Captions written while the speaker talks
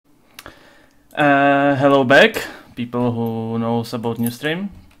Hello back, people who knows about new stream.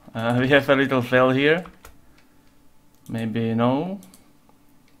 We have a little fail here. Maybe no.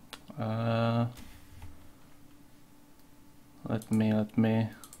 Let me.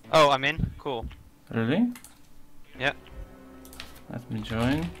 Oh, I'm in. Cool. Really? Yeah. Let me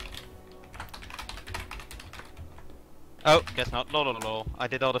join. Oh, guess not. Lol, lol, lol. I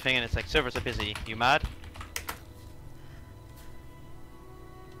did all the thing and it's like servers are busy. You mad?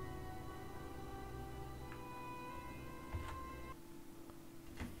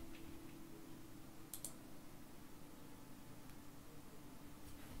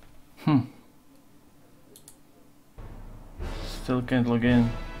 Still can't log in.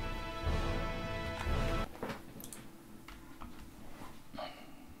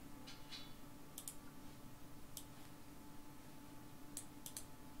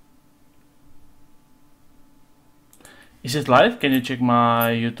 Is it live? Can you check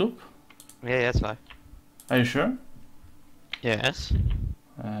my YouTube? Yeah, it's live. Are you sure? Yes.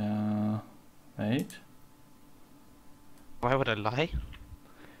 Wait. Why would I lie?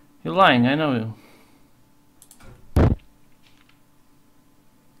 You're lying, I know you.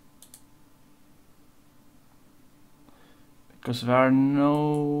 Because there are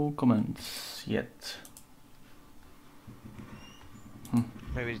no comments yet.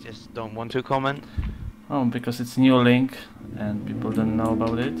 Maybe you just don't want to comment. Oh, because it's new link and people don't know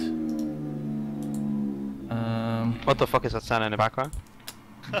about it. What the fuck is that sound in the background?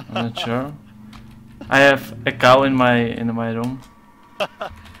 I'm not sure. I have a cow in my room.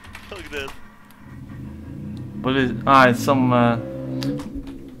 Look at this. What is? It's some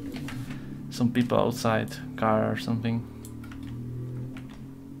people outside, car or something.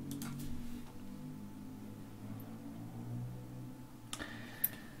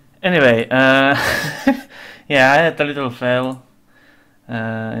 Anyway, yeah, I had a little fail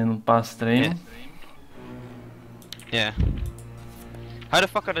in past stream. Yeah. How the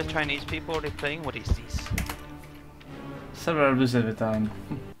fuck are the Chinese people already playing? What is this? Several lose every time.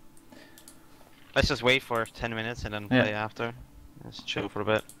 Let's just wait for 10 minutes and then play after. Let's chill for a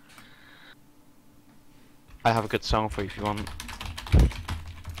bit. I have a good song for you if you want.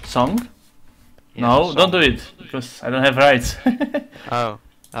 Song? Yeah, No, song. don't do it, because I don't have rights. Oh,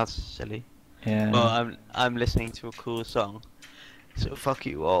 that's silly. Yeah. Well, I'm listening to a cool song, so fuck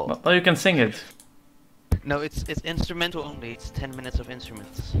you all. But you can sing it. No, it's instrumental only. It's 10 minutes of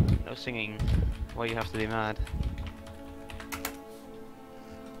instruments. No singing. Why you have to be mad?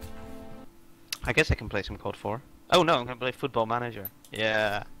 I guess I can play some Code 4. Oh no, I'm gonna play Football Manager.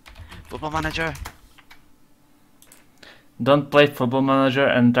 Yeah, Football Manager. Don't play Football Manager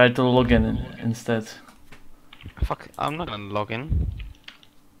and try to log in instead. Fuck, I'm not gonna log in.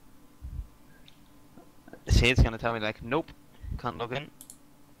 See, it's gonna tell me like, nope, can't log in.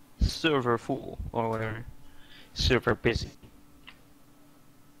 Server full or whatever. Server busy.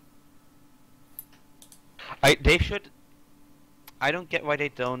 They should. I don't get why they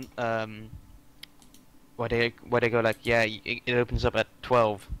don't. Why they go like, yeah, it opens up at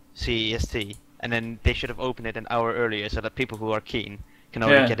 12 CEST, and then they should have opened it an hour earlier so that people who are keen can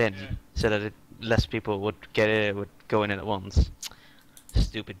already get in, so that less people would go in at once.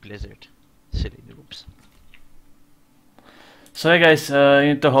 Stupid Blizzard, silly noobs. So hey guys,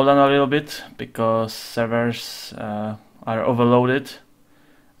 you need to hold on a little bit because servers are overloaded.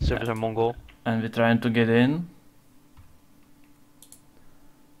 Servers are Mongol. And we're trying to get in.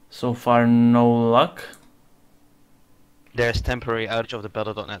 So far no luck. There's temporary outage of the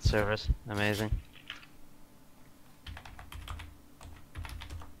Battle.net servers. Amazing.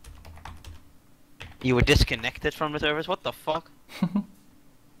 You were disconnected from the servers? What the fuck?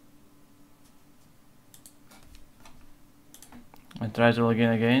 I try to log in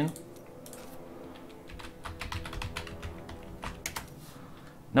again.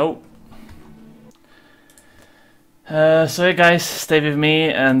 No. So hey guys, stay with me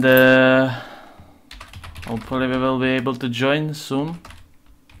and hopefully we will be able to join soon.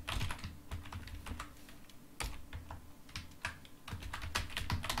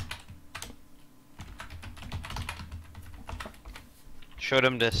 Show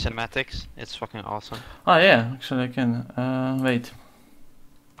them the cinematics, it's fucking awesome. Oh yeah, actually I can. Wait.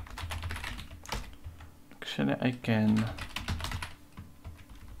 Actually I can.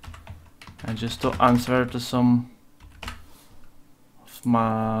 And just to answer to some of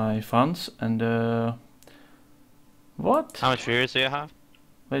my fans and what? How much viewers do you have?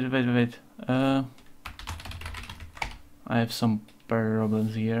 Wait. I have some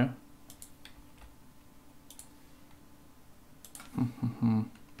problems here.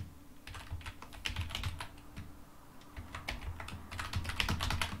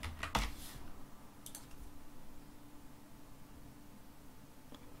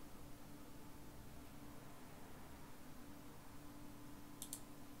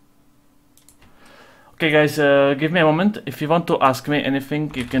 Okay guys, give me a moment. If you want to ask me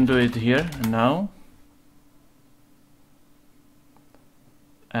anything, you can do it here and now.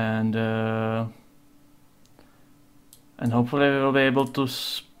 And hopefully we will be able to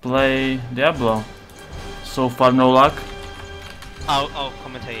play Diablo. So far no luck. I'll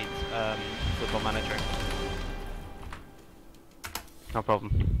commentate Football Manager. No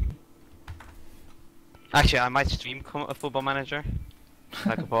problem. Actually, I might stream a Football Manager,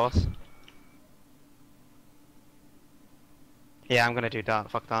 like a boss. Yeah, I'm gonna do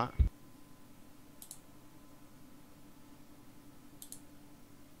that. Fuck that.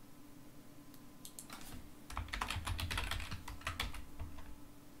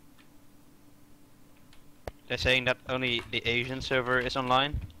 They're saying that only the Asian server is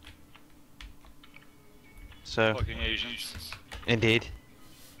online. So. Fucking Asians. Indeed.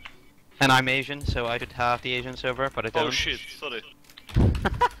 And I'm Asian, so I should have the Asian server, but I don't. Oh shit, sorry.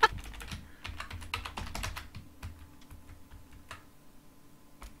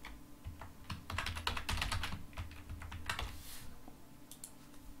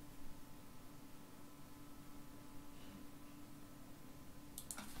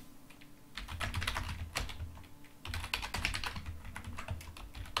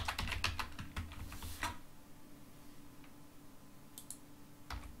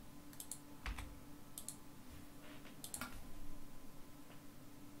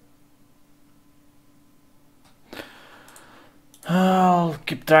 I'll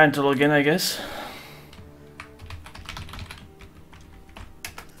keep trying to log in, I guess.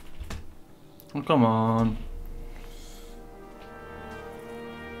 Oh, come on.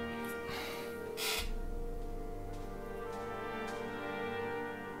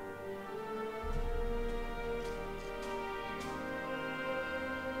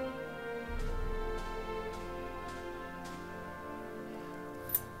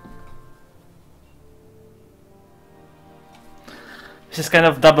 This is kind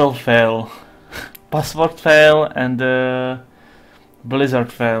of double fail. Password fail and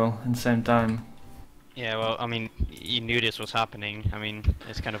Blizzard fail at the same time. Yeah, well, I mean, you knew this was happening. I mean,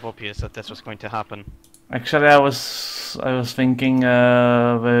 it's kind of obvious that this was going to happen. Actually, I was thinking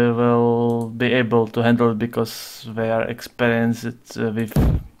we will be able to handle it because they are experienced with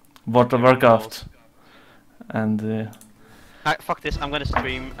World of Warcraft. And fuck this, I'm gonna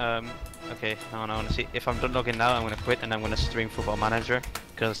stream, okay, no, I wanna see, if I'm done logging now, I'm gonna quit and I'm gonna stream Football Manager,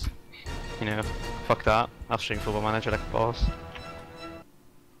 because, you know, fuck that, I'll stream Football Manager like a boss.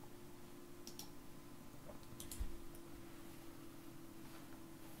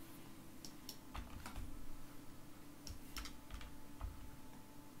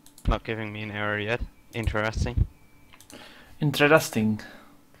 Not giving me an error yet. Interesting. interesting.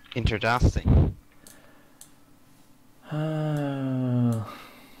 Interesting.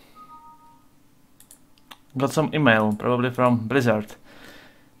 Got some email, probably from Blizzard.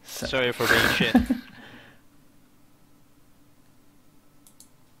 Sorry for being shit.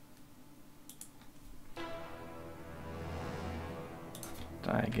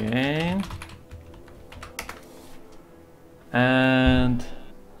 Try again. And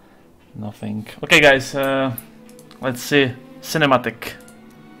nothing. Okay guys, let's see. Cinematic.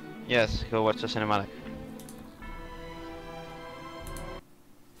 Yes, go watch the cinematic.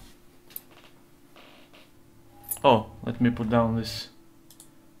 Oh, let me put down this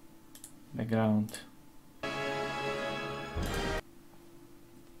background.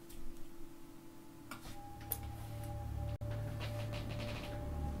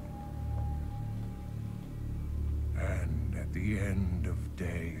 And at the end of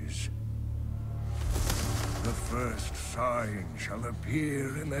days, the first sign shall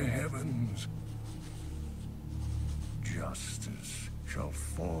appear in the heavens. Justice shall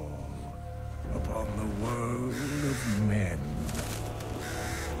fall upon the world of men.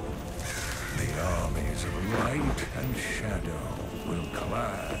 The armies of light and shadow will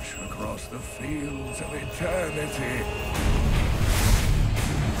clash across the fields of eternity.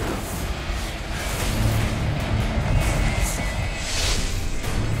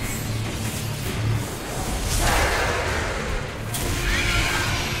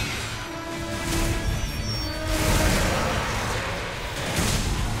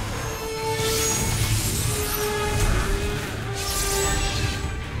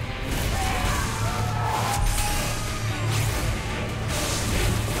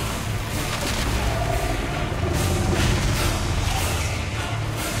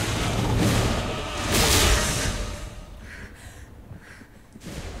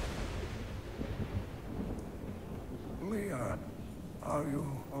 Are you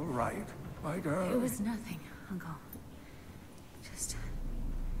all right, my girl? It was nothing, Uncle. Just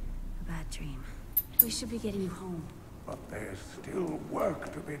a bad dream. We should be getting you home. But there's still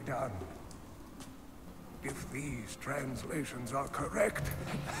work to be done. If these translations are correct,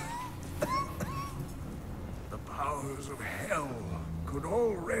 the powers of hell could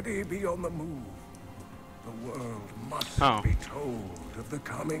already be on the move. The world must be told of the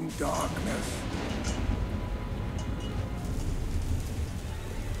coming darkness.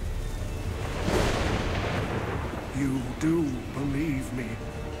 You do believe me,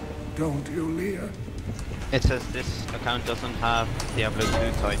 don't you, Leah? It says this account doesn't have Diablo 2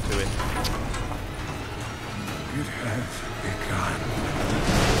 tied to it. It has begun.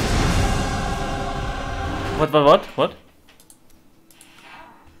 What?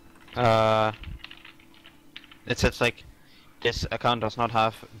 It says like this account does not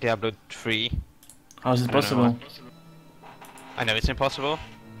have Diablo 3. How is it possible? I know it's impossible.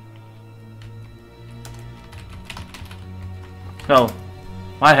 Well,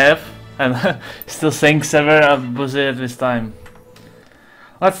 I have, and still saying server abuse this time.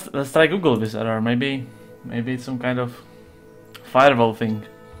 Let's try Google this error. Maybe it's some kind of firewall thing.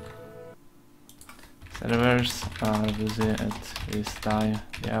 Servers are busy at this time.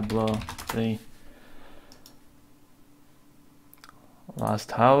 Diablo 3.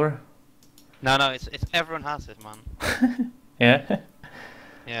 Last hour. No, it's everyone has it, man. Yeah.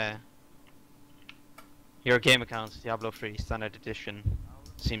 Yeah. Your game account, Diablo 3 Standard Edition.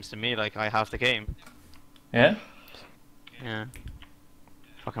 Seems to me like I have the game. Yeah. Yeah.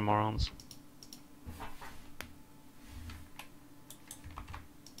 Fucking morons.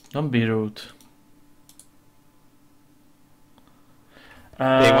 Don't be rude.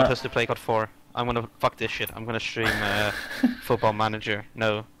 They want us to play COD 4. I'm gonna fuck this shit. I'm gonna stream Football Manager.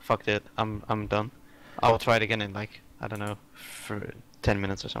 No, fuck it. I'm done. I'll try it again in like I don't know for 10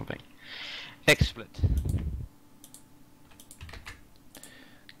 minutes or something. XSplit.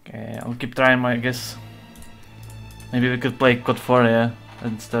 Okay, I'll keep trying. I guess maybe we could play COD 4, yeah,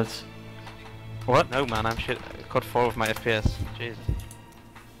 instead. What? No, man. I'm shit. COD 4 with my FPS. Jesus.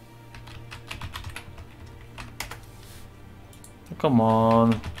 Come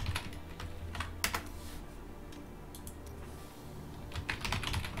on.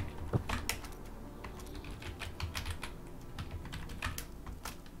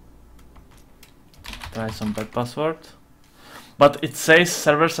 Try some bad password. But it says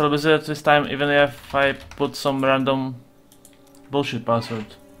servers are busy at this time even if I put some random bullshit password.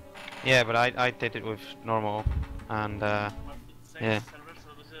 Yeah, but I did it with normal and yeah.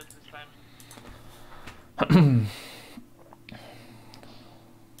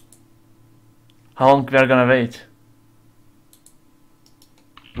 How long we are gonna wait?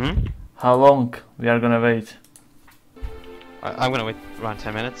 Hmm? How long we are gonna wait? I'm gonna wait around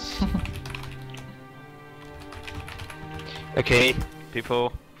 10 minutes. Okay,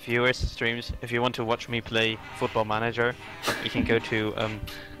 people, viewers, streams, if you want to watch me play Football Manager, you can go to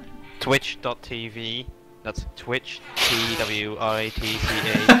twitch.tv, that's Twitch,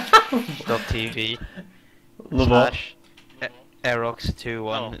 TWITCA.tv slash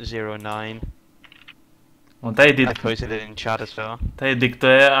Erox2109. No, tady I posted it in chat as well. Tady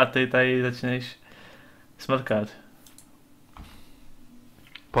diktuje a ty tady začneš smrkat.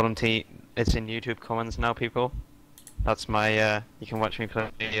 Bottom T, it's in YouTube comments now, people. That's my, you can watch me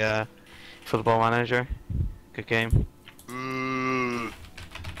play Football Manager. Good game.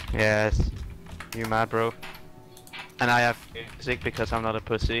 Yes. You mad, bro? And I have music because I'm not a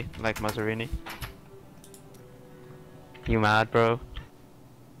pussy, like Mazzarini. You mad, bro?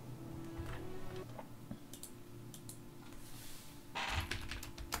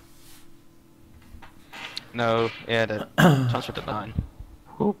 No, yeah, the transfer deadline.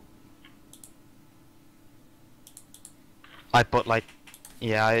 I bought like,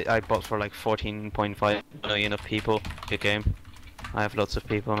 yeah, I bought for like 14.5 million of people. Good game. I have lots of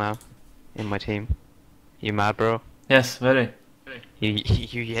people now in my team. You mad, bro? Yes, very.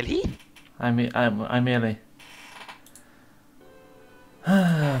 You yelly? I'm yelly.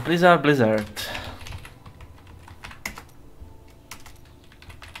 Blizzard.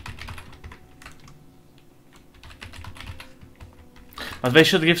 But they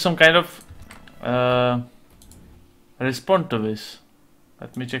should give some kind of response to this.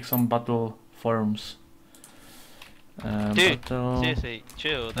 Let me check some battle forums. Dude, battle, seriously,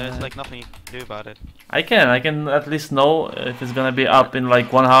 chill. There's like nothing you can do about it. I can at least know if it's gonna be up in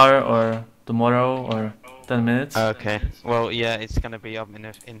like 1 hour or tomorrow or 10 minutes. Okay. Well, yeah, it's gonna be up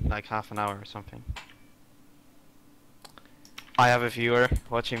in like half an hour or something. I have a viewer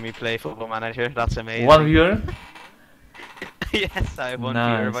watching me play Football Manager. That's amazing. One viewer? Yes, I have one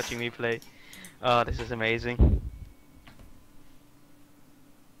Nice. viewer watching me play. Oh, this is amazing.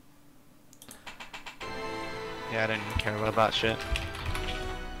 Yeah, I don't even care about that shit.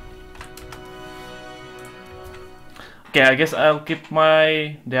 Okay, I guess I'll keep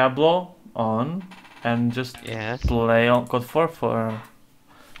my Diablo on and just Yes. play on Code 4 for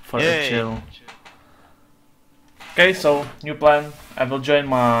a Yay. chill. Okay, so new plan. I will join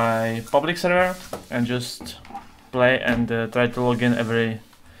my public server and just play and try to log in every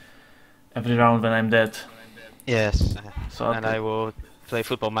round when I'm dead. Yes. So And I will play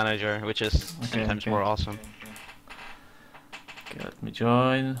Football Manager, which is sometimes more awesome. Okay, let me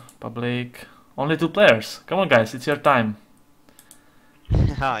join public. Only 2 players. Come on, guys, it's your time.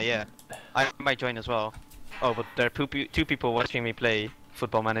 Ah, yeah. I might join as well. Oh, but there are 2 people watching me play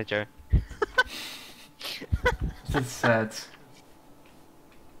Football Manager. That's sad.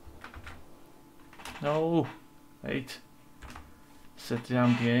 No, wait. Set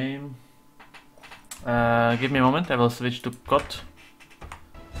jump game. Give me a moment. I will switch to COD.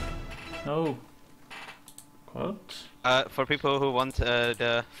 No. COD. For people who want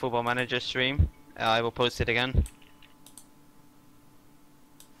the Football Manager stream, I will post it again.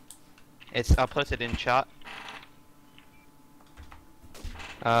 I'll post it in chat.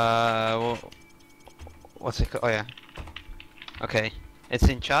 What's it called? Oh yeah. Okay, it's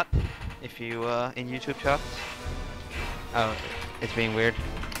in chat. If you in YouTube chat. Oh, it's being weird.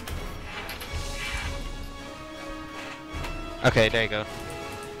 Okay, there you go.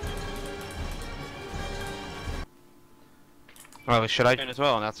 Oh, should I join as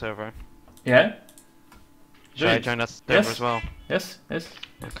well on that server? Yeah. Should I join that server as well? Yes. Yes.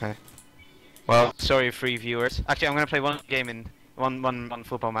 Okay. Well, sorry, free viewers. Actually, I'm gonna play one game in one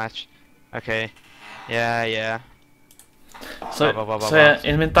football match. Okay. Yeah. So,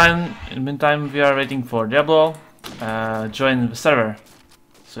 in meantime, we are waiting for Diablo. Join the server,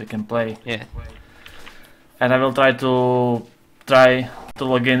 so you can play. Yeah. And I will try to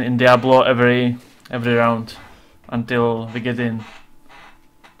log in Diablo every round until we get in.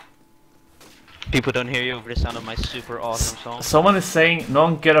 People don't hear you over the sound of my super awesome song. Someone is saying no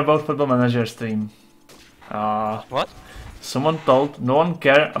one care about Football Manager stream. What? Someone told no one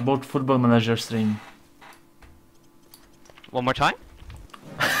care about Football Manager stream. One more time?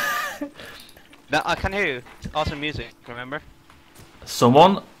 No, I can hear you. It's awesome music, remember?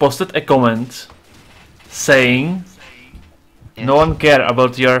 Someone posted a comment saying Yes. no one care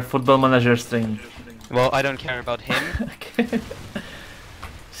about your Football Manager stream. Well, I don't care about him. Okay.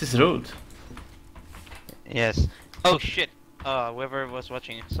 This is rude. Yes. Oh shit. Whoever was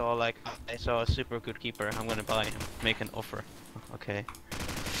watching saw like I saw a super good keeper. I'm gonna buy him. Make an offer. Okay.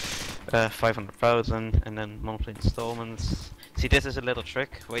 500,000 and then monthly installments. See, this is a little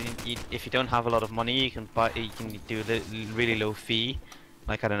trick. When if you don't have a lot of money, you can do a really low fee.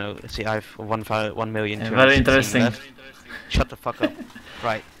 Like I don't know. See, I have 1 million. Yeah, very interesting. Left. Shut the fuck up.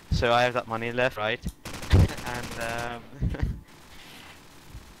 Right. So I have that money left, right? And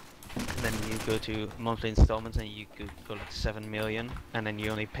and then you go to monthly installments and you could go like 7 million, and then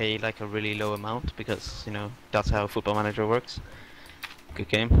you only pay like a really low amount because you know that's how Football Manager works. Good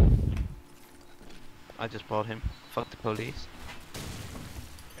game. I just bought him. Fuck the police.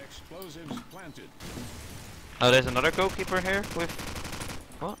 Explosives planted. Oh, there's another goalkeeper here with...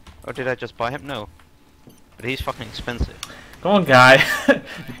 What? Or did I just buy him? No. But he's fucking expensive. Come on, guy.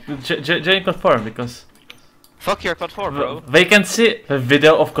 Join Code 4 because Fuck your COD 4, bro. they can see the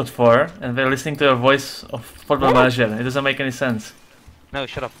video of Code 4 and they're listening to your voice of Football Manager. It doesn't make any sense. No,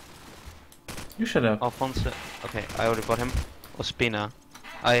 shut up. You shut up. Alfonso. Okay, I already bought him. Ospina.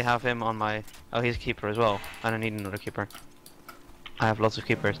 I have him on my... Oh, he's a keeper as well. I don't need another keeper. I have lots of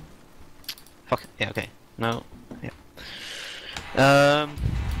keepers. Fuck. Yeah, okay. No. Yeah.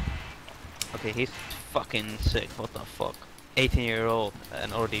 Okay, he's fucking sick. What the fuck? 18-year-old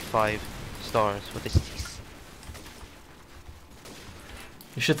and already 5 stars. What is this?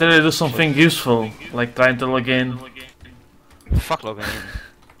 You should really do something useful, like trying to log in. Fuck logging in.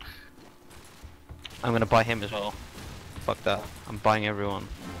 I'm gonna buy him as well. Fuck that. I'm buying everyone.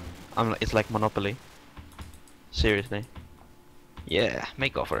 It's like Monopoly. Seriously. Yeah,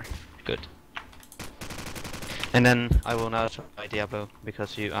 make offer. Good. And then I will now try Diablo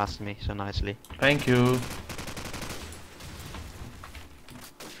because you asked me so nicely. Thank you.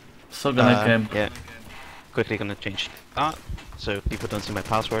 So gonna game. Yeah. Quickly gonna change that so people don't see my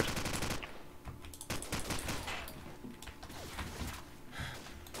password.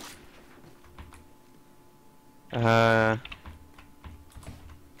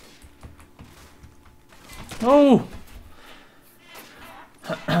 Oh!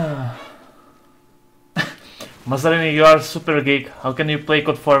 Mazarini, you are super geek. How can you play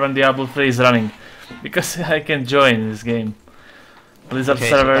Code 4 when Diablo 3 is running? Because I can join this game. Blizzard Okay,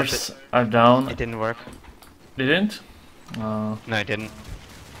 so servers are down. It didn't work. Didn't? No, I didn't.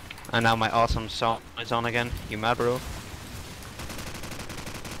 And now my awesome song is on again. You mad, bro?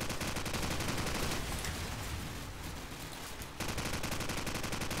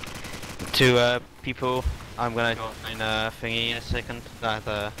 To people, I'm gonna join thingy in a second.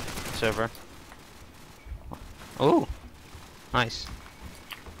 The server. Oh, nice.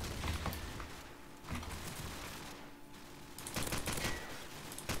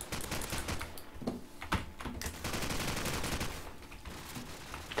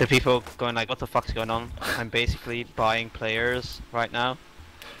 The people going like, what the fuck's going on? I'm basically buying players right now.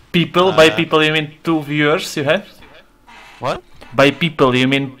 People? By people you mean 2 viewers you have? What? By people you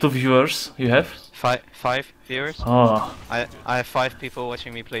mean 2 viewers you have? Five viewers. Oh. I have 5 people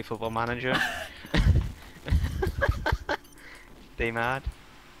watching me play Football Manager. They mad?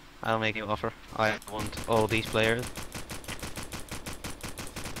 I'll make you an offer. I want all these players.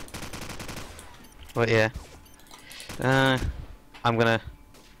 But yeah. I'm gonna...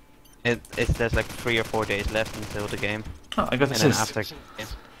 there's like 3 or 4 days left until the game. Oh, I got And then assist. after...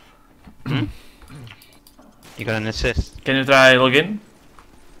 You got an assist? Can you try login?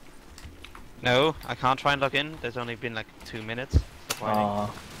 No, I can't try and log in. There's only been like 2 minutes. That's why. Oh,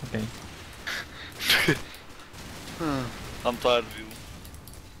 okay. I'm tired of you.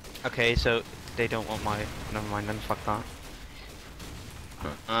 Okay, so they don't want my... Never mind then, fuck that.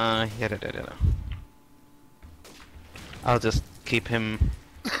 Yeah. I'll just keep him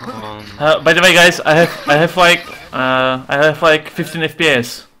on... By the way, guys, I have like 15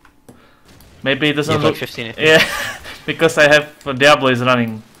 FPS. Maybe it doesn't You have look. like 15 FPS. Yeah, because I have Diablo is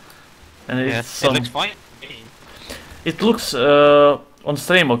running, and Yeah, it's it looks fine. it looks on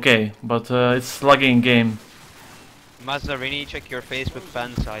stream okay, but it's lagging game. Mazzarini, check your Facebook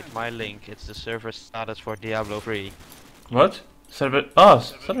fan site. My link. It's the server status for DIABLO3. What? Server? Oh,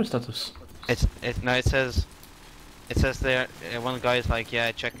 server status. It says there. One guy is like,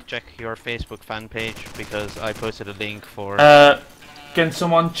 yeah, check your Facebook fan page because I posted a link for. Can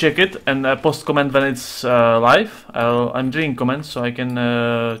someone check it and post comment when it's live? I'm doing comments so I can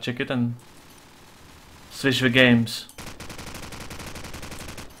check it and switch the games.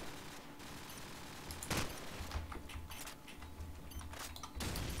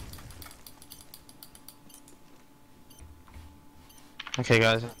 Okay,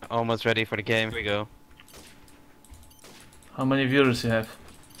 guys, almost ready for the game. Here we go. How many viewers you have?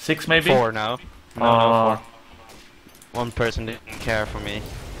 6 maybe? 4 now. No, Oh. 4. One person didn't care for me.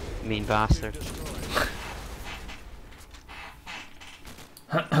 Mean bastard.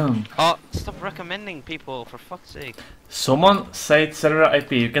 Oh, stop recommending people, for fuck's sake. Someone said server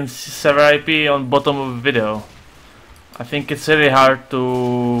IP. You can see server IP on bottom of the video. I think it's really hard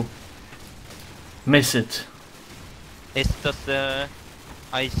to miss it. It's just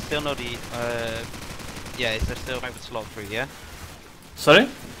I still know the yeah, is there still a private slot for you, yeah? Sorry?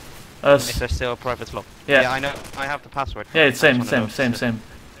 Is there still a private slot? Yeah. Yeah, I know, I have the password. Yeah, it's I just same. wanna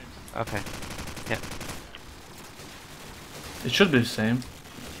know. Okay. Yeah. It should be the same.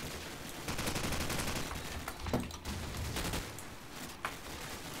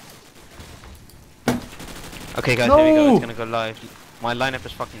 Okay guys, here we go, No! it's gonna go live. My lineup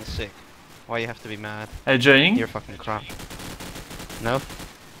is fucking sick. Why you have to be mad? Are you joining? You're fucking crap. No?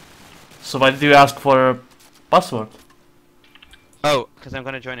 So why did you ask for a password? Oh, because I'm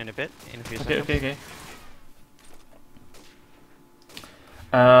gonna join in a bit, in a few seconds. Okay.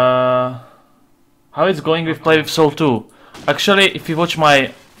 How it's going with Play with Soul 2? Actually, if you watch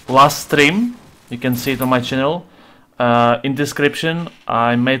my last stream, you can see it on my channel. In description,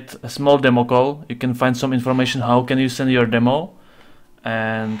 I made a small demo call. You can find some information how can you send your demo.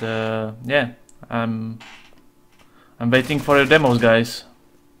 And yeah, I'm waiting for your demos, guys.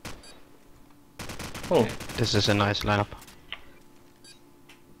 Oh, This is a nice lineup.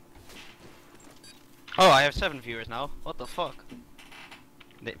 Oh, I have 7 viewers now. What the fuck?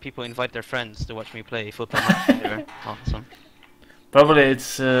 People invite their friends to watch me play Football Manager. Awesome. probably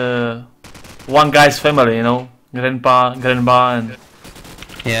it's one guy's family, you know, grandpa, and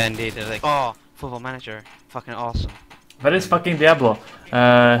Yeah, indeed. They're like, oh, Football Manager, fucking awesome. where is fucking Diablo?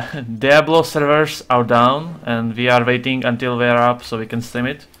 Diablo servers are down, and we are waiting until they are up so we can stream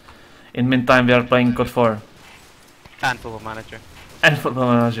it. In meantime, we are playing COD 4 And Football Manager. and Football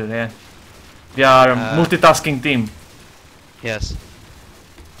Manager. Yeah, we are a multitasking team. Yes.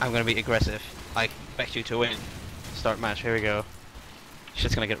 I'm gonna be aggressive. I expect you to win. Start match, here we go.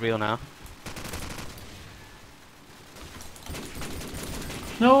 Shit's gonna get real now.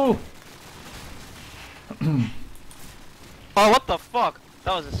 No. Oh, what the fuck?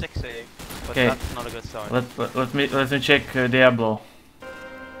 That was a 6 save. But Okay. that's not a good start. Let me check Diablo.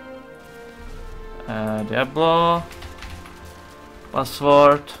 Diablo.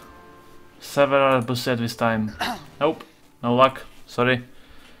 Password. Several bullshit this time. Nope, no luck. Sorry.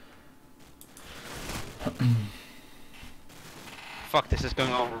 Fuck, this is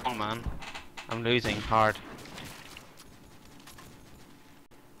going all wrong, man. I'm losing hard.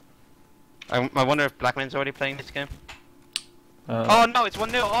 I wonder if Blackman's already playing this game. Oh no, it's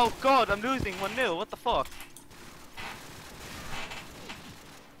 1-0. Oh god, I'm losing 1-0. What the fuck?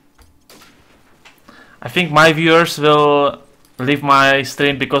 I think my viewers will leave my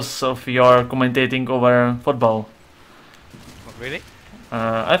stream because of your commentating over football. What, really?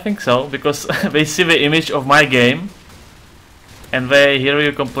 I think so, because they see the image of my game and they hear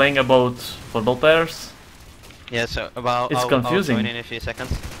you complain about football players. Yeah, so about It's confusing. I'll join in a few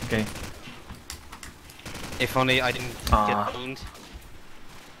seconds. Okay. If only I didn't get owned.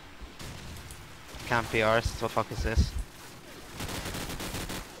 Can't be arsed. What the fuck is this?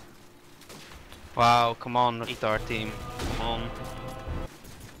 Wow, come on, retard team. Come on.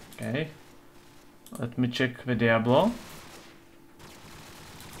 Okay. Let me check the Diablo.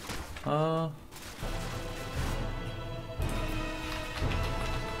 No.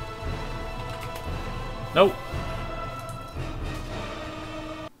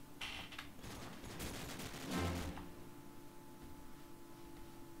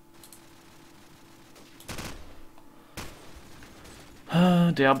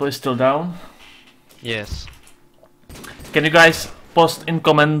 Diablo is still down. Yes. Can you guys post in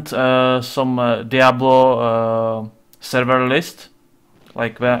comment some Diablo server list?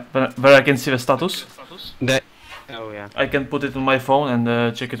 Like where I can see the status? Oh yeah. I can put it on my phone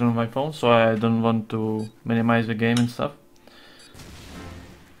and check it on my phone, so I don't want to minimize the game and stuff.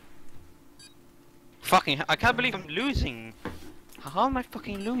 Fucking, I can't believe I'm losing. How am I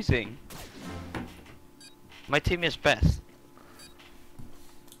fucking losing? My team is best.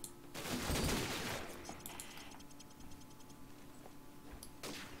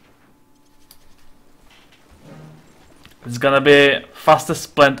 It's gonna be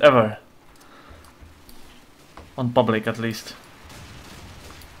fastest plant ever. On public at least.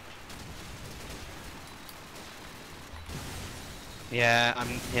 Yeah,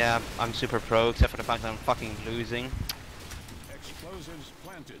 I'm super pro, except for the fact that I'm fucking losing. Explosives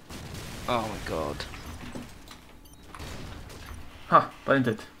planted. Oh my god. Huh,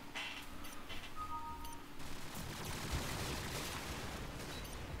 planted.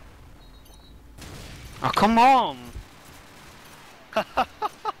 Oh come on!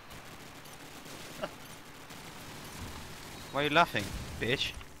 Why are you laughing,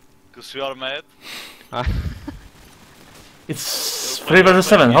 bitch? Because we are mad. It's 3 versus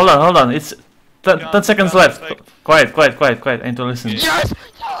 7. Hold on. It's 10 seconds left. Quiet. I need to listen. Yes!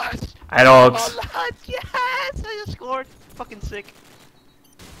 Yes! I know. Oh lads, yes! I just scored! Fucking sick.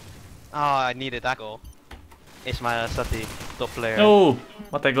 Oh, I needed that goal. Ismail Sati, top player. No!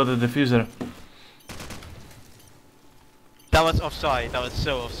 But I got the diffuser. That was offside, that was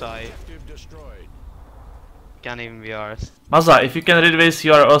so offside. Active destroyed. Can't even be ours. Maza, if you can read this,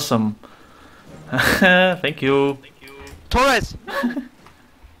 you are awesome. Thank you. Torres!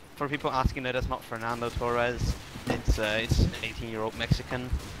 For people asking, that it's not Fernando Torres. It's an 18-year-old Mexican.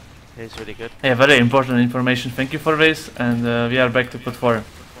 He's really good. Yeah, very important information. Thank you for this, and we are back to put 4.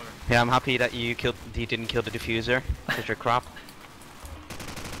 Yeah, I'm happy that you didn't kill the diffuser. Because you're crap.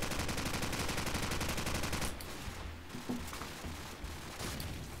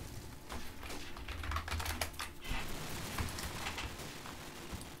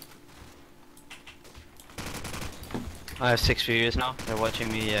 I have 6 viewers now. They're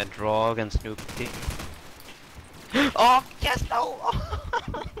watching me draw against Nuki. Oh yes, no!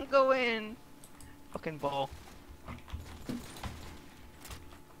 Go in! Fucking ball.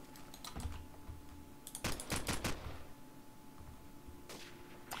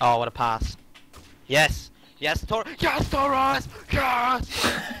 Oh, what a pass! Yes, yes, Torres! Yes, Torres! Yes!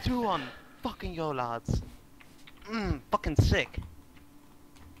 2-1. Fucking go, lads. Fucking sick.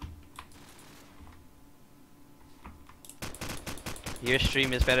 Your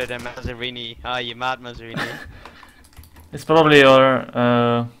stream is better than Mazzarini. Ah, you mad Mazzarini. It's probably your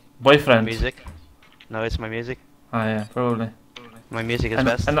boyfriend. Music? No, it's my music. Ah yeah, probably. My music is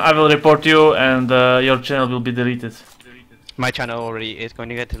best. And I will report you, and your channel will be deleted. My channel already is going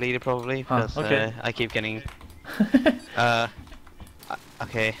to get deleted probably because okay. I keep getting.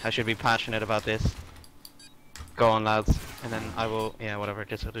 Okay, I should be passionate about this. Go on, lads, and then I will. Yeah, whatever.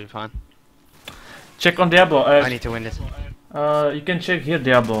 This will do fine. Check on Diablo. I need to win this. You can check here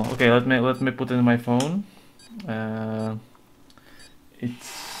Diablo. Okay, let me put it in my phone.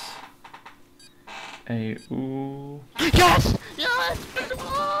 It's a Yes! Yes! First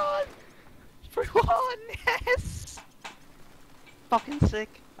one! 3-1! Yes! Fucking sick.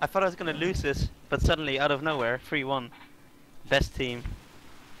 I thought I was gonna lose this, but suddenly, out of nowhere, 3-1. Best team.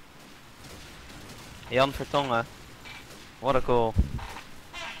 Jan Vertongen. What a goal.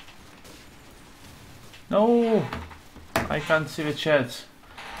 No, I can't see the chat.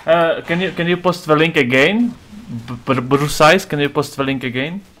 Can you post the link again? Bruce Size, can you post the link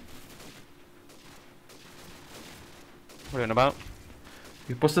again? What are you on about?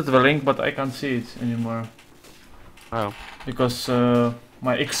 You posted the link, but I can't see it anymore. Oh. Because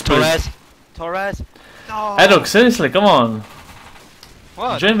my expert. Torres! No! Adok, seriously, come on.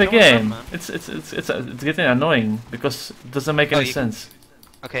 What? Join the Go on, game. man. It's getting annoying because it doesn't make any sense.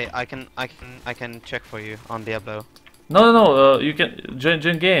 Okay, I can check for you on Diablo. No, you can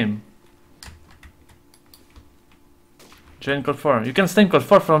join game. Join code 4. You can stream code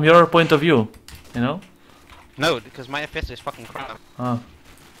 4 from your point of view, you know? No, because my FPS is fucking crap. Ah.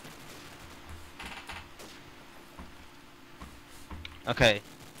 Okay,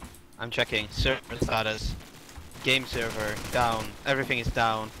 I'm checking. Server status. Game server, down. Everything is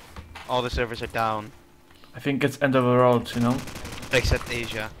down. All the servers are down. I think it's end of the road, you know? Except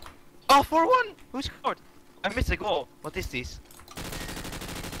Asia. Oh, 4-1! Who scored? I missed a goal. What is this?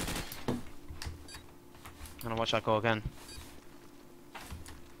 I'm gonna watch that goal again.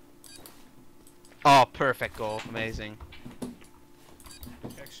 Oh, perfect goal. Amazing.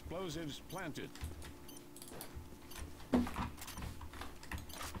 Explosives planted.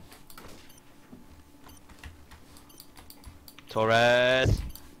 Torres!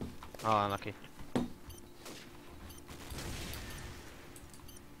 Oh, unlucky.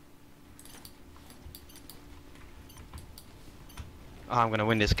 Oh, I'm gonna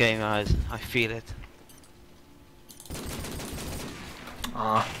win this game, guys. I feel it.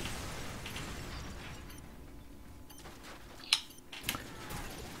 Ah.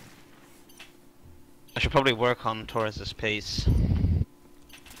 I should probably work on Torres' pace.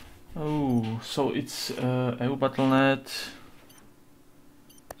 Oh, so it's EU Battle.net.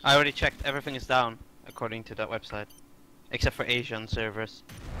 I already checked, everything is down, according to that website. Except for Asian servers.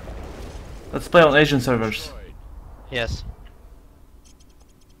 Let's play on Asian servers. Yes.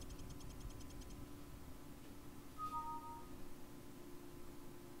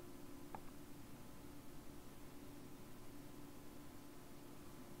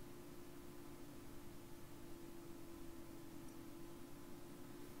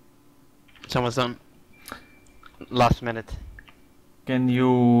 Someone's done. Last minute. Can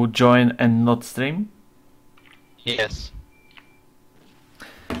you join and not stream? Yes.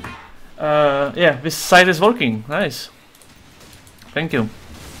 Yeah, this site is working. Nice. Thank you.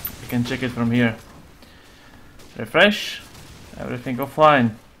 You can check it from here. Refresh. Everything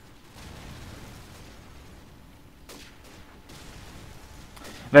offline.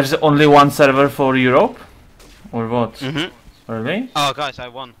 There's only one server for Europe? Or what? Mm-hmm. Really? Oh, guys, I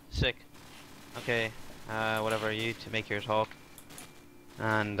won. Sick. Okay. Whatever, you to make your talk.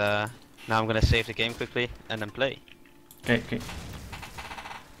 And now I'm gonna save the game quickly and then play. Okay.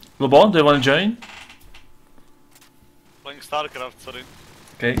 Lobon, do you want to join? Playing StarCraft, sorry.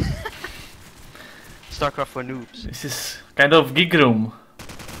 Okay. StarCraft for noobs. This is kind of gig room.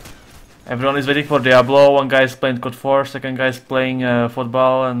 Everyone is waiting for Diablo. One guy is playing Code 4, second guy is playing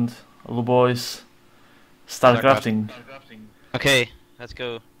football, and Lubo is StarCrafting. Okay, let's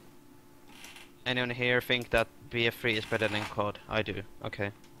go. Anyone here think that BF3 is better than COD? I do.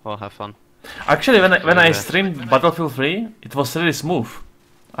 Okay, well, have fun. Actually, when I streamed Battlefield 3, it was really smooth.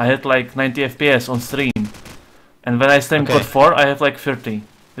 I had like 90 FPS on stream, and when I streamed Code 4, I have like 30.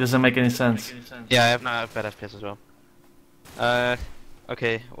 It doesn't make any sense. Yeah, I have not bad FPS as well.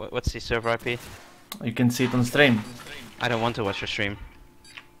 Okay, what's the server IP? You can see it on stream. I don't want to watch your stream.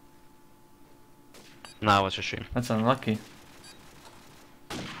 No, watch your stream. That's unlucky.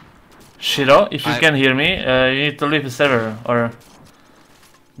 Shiro, if you can hear me, you need to leave the server, or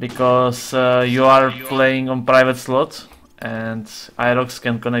because you are playing on private slot, and Irox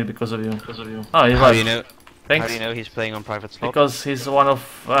can connect because of you. Oh, he's How do you know? Thanks. How do you know he's playing on private slot? Because he's one of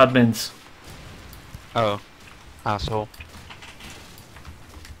admins. Oh, asshole.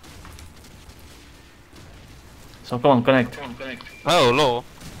 So come on, connect. Oh, lol.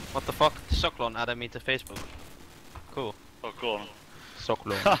 What the fuck? Soklon added me to Facebook. Cool. Oh, cool.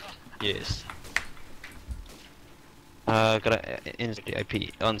 Soklon. Yes. Got a industry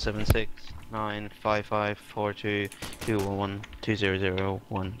IP on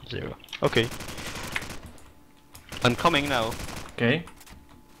 769554221120010. Okay. I'm coming now. Okay.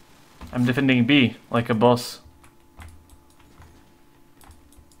 I'm defending B like a boss.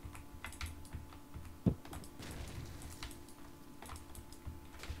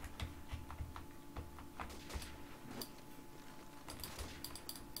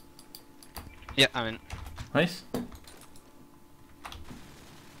 Yeah, I'm in. Nice.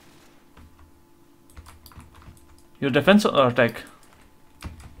 Your defense or attack?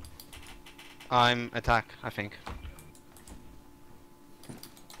 I'm attack, I think.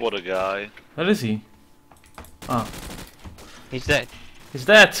 What a guy. Where is he? Ah, He's dead. he's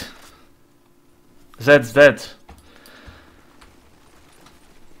dead. Zed's dead.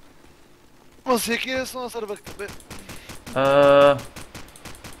 Mas jaký je snad k tobě?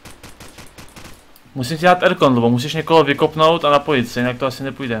 Musím ti dát aircon, nebo musíš někoho vykopnout a napojit se, jinak to asi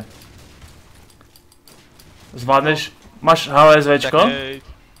nepůjde. Zvládneš, máš HLSVčko?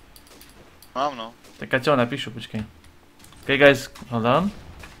 Mám no. Tak já ti ho napíšu, počkej. Okay guys, hold on.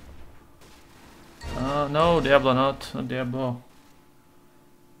 No, Diablo not Diablo.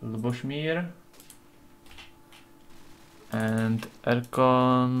 Lubošmír. And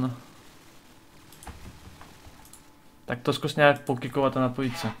aircon. Tak to zkus nějak pokikovat a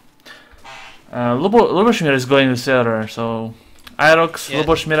napojit se. Lubošmír is going to server, so Irox, Yeah.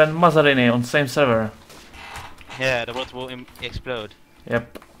 Lubošmír and Mazarini on same server. Yeah, the world will explode.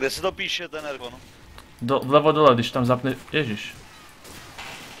 Yep. Kde se to píše ten Ergon? Vlevo dole, když tam zapne, ježiš.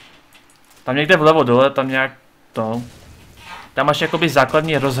 Tam někde vlevo dole, tam nějak to. Tam máš jakoby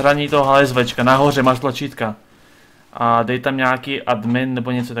základní rozhraní toho HSVčka, nahoře máš tlačítka. A dej tam nějaký admin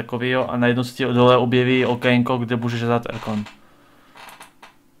nebo něco takového a najednou se ti dole objeví okénko, kde můžeš dát aircon.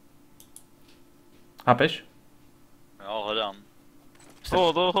 Chápeš? Jo, hledám.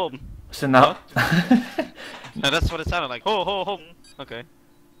 Hold. Jsi na... No, that's what it sounded like. Hold. Okay.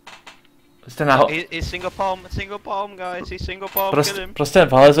 Jste naho... He's single palm, guys. He's single palm. Kill him. Prostě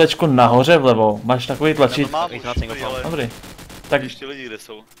v HSVčku nahoře vlevo máš takový Já to tlačítko. mám He's už, not single prý, ale Dobrý. Tak, ještě lidi kde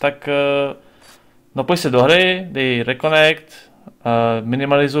jsou. tak napoj se do hry, dej reconnect,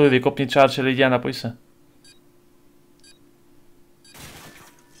 minimalizuj, vykopni charge lidi a napoj se.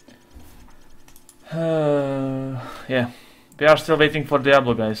 Yeah, we are still waiting for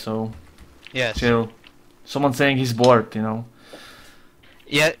Diablo guys, so Yes. chill. Someone saying he's bored, you know.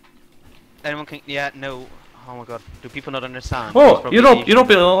 Yeah. Anyone can. Yeah. No. Oh my god. Do people not understand? It's Oh, probably-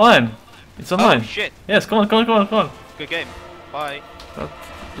 Europe is online. It's online. Oh shit. Yes, come on. Good game. Bye.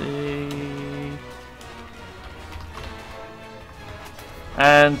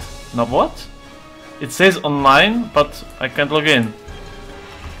 And no what? It says online, but I can't log in.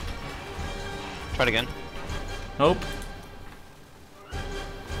 Try it again. Nope.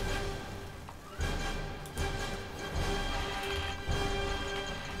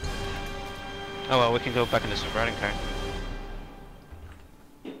 Oh well, we can go back in the server. I don't care.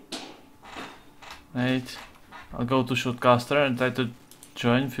 Wait. I'll go to Shootcaster and try to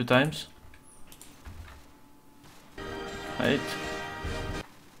join a few times. Wait.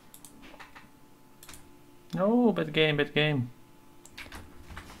 No, bad game.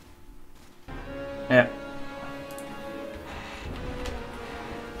 Yeah.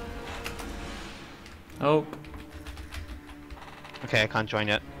 Nope. Okay, I can't join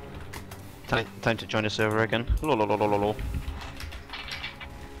yet. Time to join the server again. Lololololol.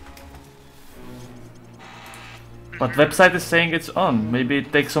 But website is saying it's on. Maybe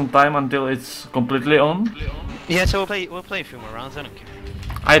it takes some time until it's completely on. Yeah, so we'll play a few more rounds. I don't care.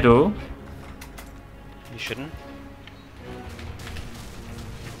 I do. You shouldn't.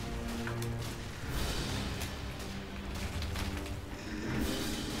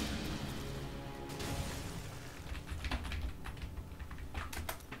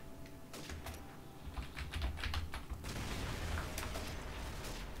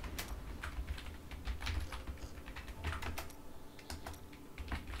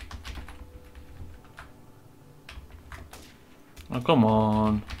 Oh, come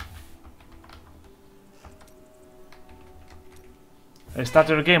on. Start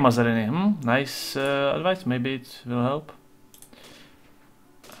your game, Mazarini. Nice advice. Maybe it will help.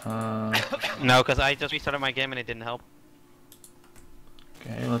 No, because I just restarted my game and it didn't help.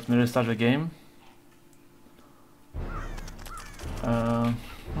 Okay, let me restart the game.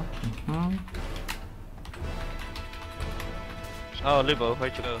 Oh, Lubo,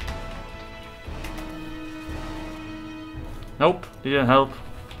 where'd you go? Nope, didn't help.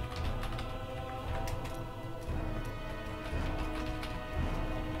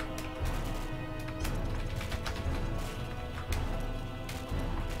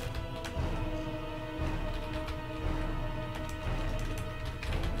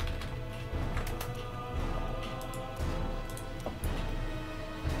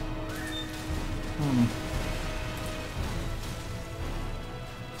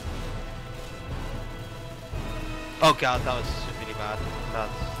 Oh god, that was really bad.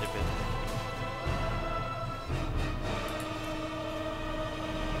 That's stupid.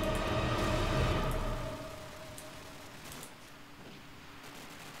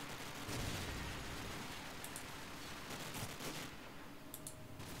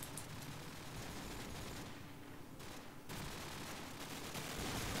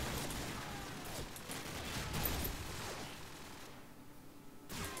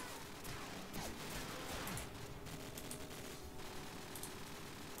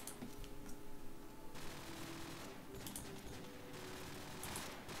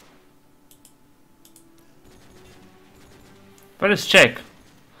 Where is Czech?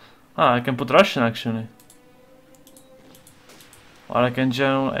 Ah, I can put Russian actually. Or I can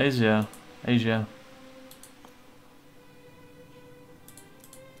join Asia. Asia.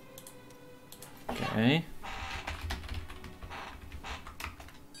 Okay.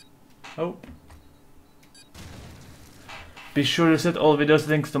 Oh. Be sure you set all video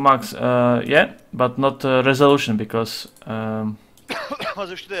settings to max. Yeah, but not resolution because. Máš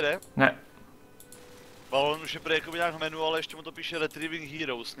už 4? Ne. Balon už je prý jako nějak menu, ale ještě mu to píše Retrieving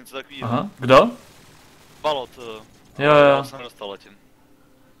Heroes, něco takového. Aha, kdo? Balot. Jo. Já jsem nedostal letím.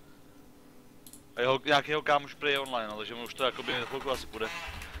 A nějakýho kámoš prý je online, ale že mu už to jakoby chvilku asi půjde.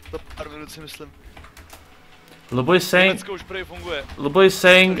 Za pár minut si myslím. Lubo is saying. Německo už prý funguje. Lubo is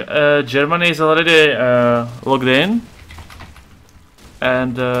saying Germany is already logged in,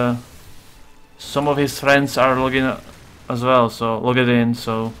 and some of his friends are logging as well. So logged in.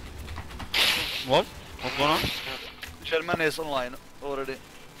 So. What? What's going on? Germany is online already.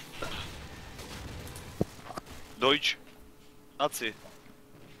 Deutsch. Nazi.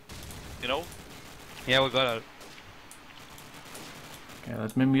 You know? Yeah, we got it. Okay,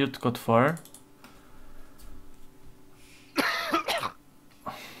 let me mute code 4.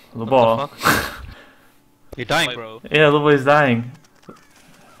 Lubo. You're dying, bro. Yeah, Lubo is dying.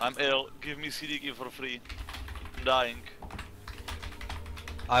 I'm ill. Give me CD key for free. I'm dying.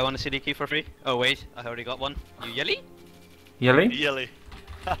 I want a CD key for free. Oh wait, I already got one. You yelly? Yelly?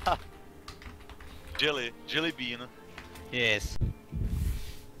 Jelly. Jelly bean. Yes.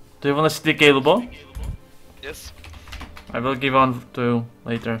 Do you want a CDK, Lubo? Yes. I will give one to you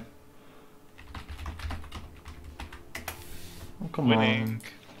later. Oh, come Winning. on.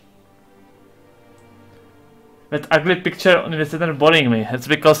 That ugly picture on the center boring me. It's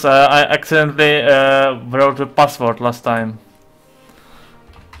because I accidentally wrote the password last time.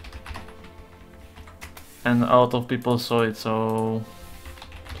 And a lot of people saw it, so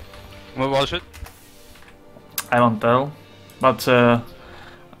What was it? I won't tell. But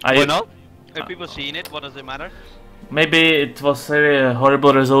Why not? If people seen it, what does it matter? maybe it was a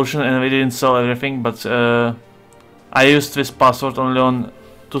horrible resolution and we didn't saw everything, but I used this password only on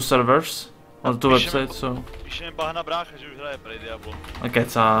 2 servers or 2 websites, so. Píše mi bahna brácha, že už hraje prej Diablo.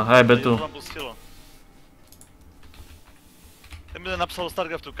 Keca, hraje To betu. tam pustilo. Ten mi to napsal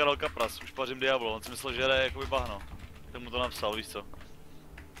Starcraftu, Karel Kapras, už pařím Diablo, on si myslel, že hraje jakoby bahno. Ten mu to napsal, víš co?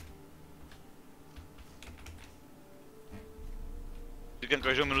 Říkám,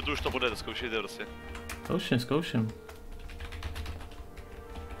 každou minutu už to bude, zkoušejte prostě. Zkouším.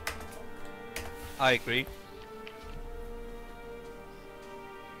 I agree.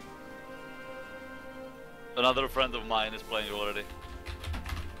 Another friend of mine is playing already.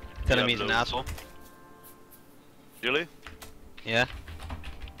 Telling me he's Diablo. an asshole. Really? Yeah.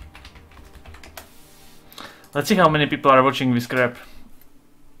 Let's see how many people are watching this crap.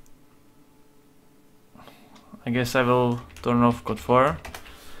 I guess I will turn off code 4.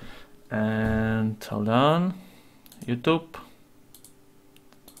 And hold on. YouTube.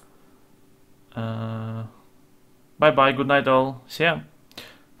 Bye bye, good night all. See ya.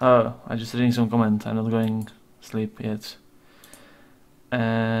 I'm just reading some comment. I'm not going sleep yet.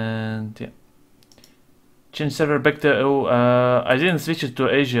 And yeah. Change server back to EU. I didn't switch it to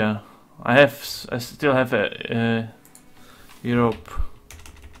Asia. I still have Europe.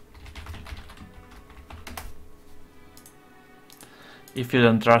 If you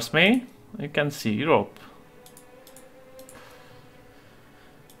don't trust me, you can see Europe.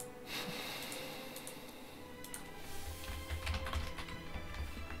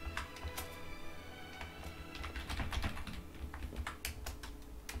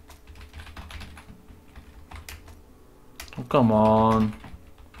 Oh, come on.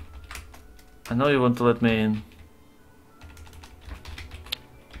 I know you want to let me in.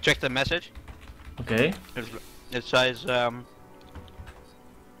 Check the message. Okay. It says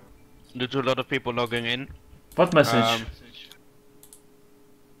due to a lot of people logging in. What message?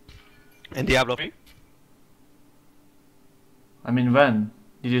 In Diablo 3. I mean, when?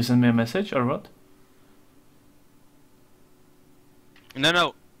 Did you send me a message or what?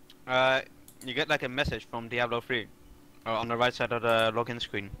 No. You get like a message from Diablo 3 on the right side of the login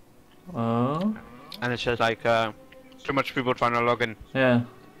screen, Oh, and it says like too much people trying to log in. yeah.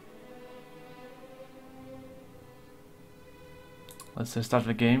 Let's start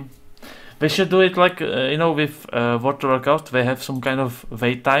the game. We should do it like, you know, with World Workout, they have some kind of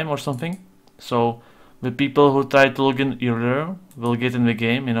wait time or something. So the people who try to log in earlier will get in the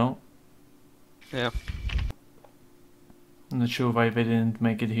game, you know. Yeah. I'm not sure why they didn't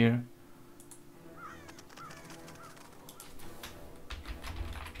make it here.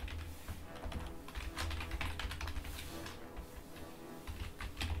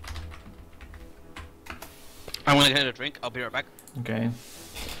 I'm gonna get a drink. I'll be right back. Okay.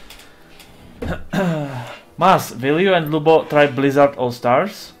 Mas, will you and Lubo try Blizzard All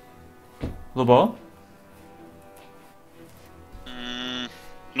Stars? Lubo?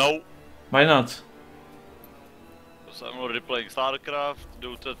 No. Why not? Because I'm already playing StarCraft,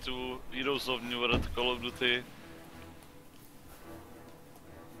 Dota 2, Heroes of New Earth, Call of Duty.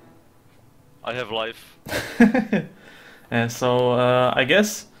 I have life. Yeah, so I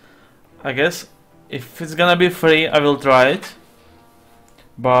guess if it's gonna be free, I will try it.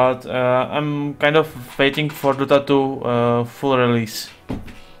 But I'm kind of waiting for Dota 2 full release.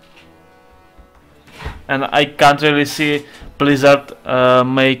 And I can't really see Blizzard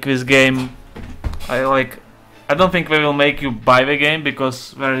make this game. I don't think they will make you buy the game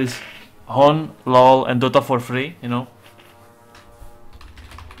because there is Hon, LOL and Dota for free, you know.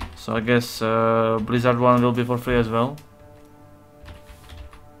 So I guess Blizzard 1 will be for free as well.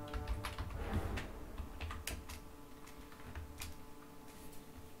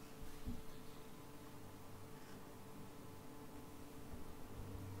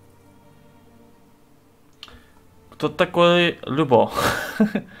 Kto takový Lubo?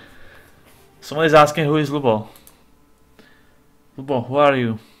 Someone is asking who is Lubo. Lubo, who are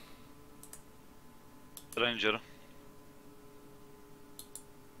you? Ranger.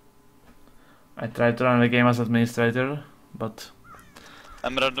 I tried to run the game as administrator, but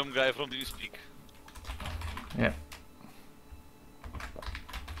I'm a random guy from TeamSpeak. yeah.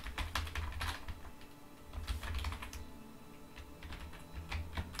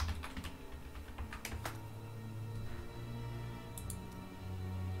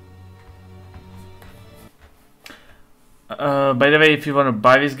 By the way, if you want to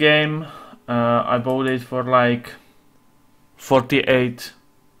buy this game, I bought it for like 48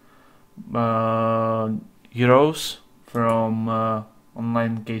 euros from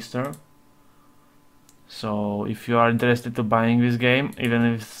online Keister. So if you are interested to buying this game, even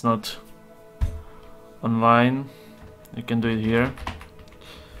if it's not online, you can do it here.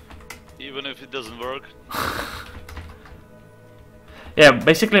 Even if it doesn't work. Yeah,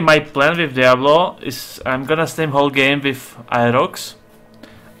 basically my plan with Diablo is I'm gonna stream whole game with Aerox,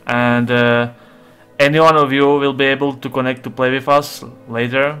 and any one of you will be able to connect to play with us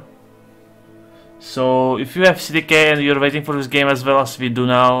later. So if you have CDK and you're waiting for this game as well as we do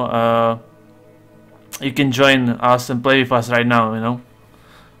now, you can join us and play with us right now, you know.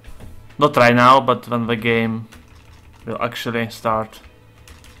 Not right now, but when the game will actually start.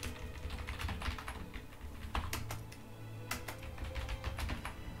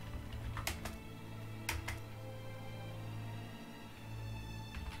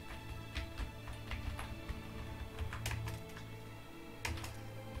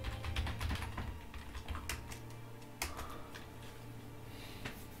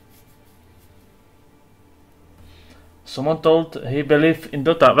 Someone told he believed in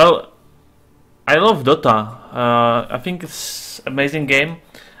Dota. Well, I love Dota. I think it's an amazing game.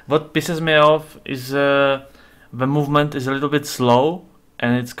 What pisses me off is the movement is a little bit slow,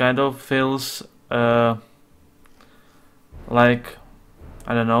 and it kind of feels like,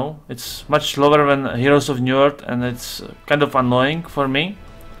 I don't know, it's much slower than Heroes of New Earth, and it's kind of annoying for me.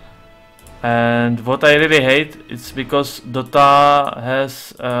 And what I really hate is because Dota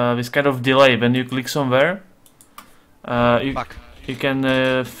has this kind of delay when you click somewhere. You can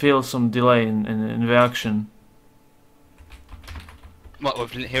feel some delay in the action. What,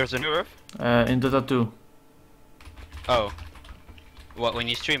 with Heroes of New Earth? In Dota 2. Oh. What, when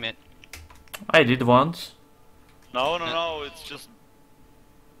you stream it? I did once. No, it's just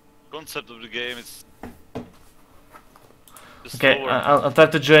concept of the game. It's just Okay, slower. I'll try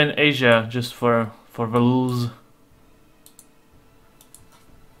to join Asia just for the lulz.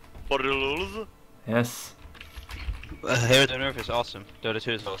 For the lulz? Yes. Heroes of New Earth is awesome. Dota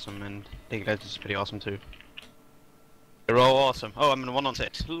 2 is awesome, and League of Legends is pretty awesome too. They're all awesome. Oh, I'm in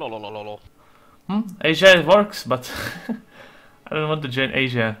 1-on-6. Lololololol. Asia it works, but I don't want to join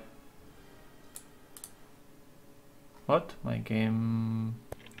Asia. What? My game...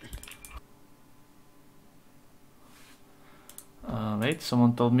 wait,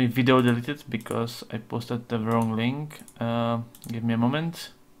 someone told me video deleted because I posted the wrong link. Give me a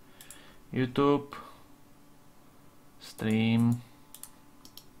moment. YouTube. Stream.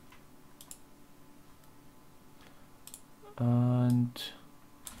 And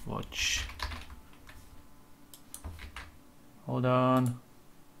watch. Hold on.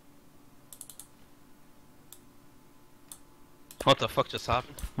 What the fuck just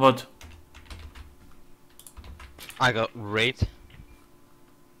happened? What? I got raped.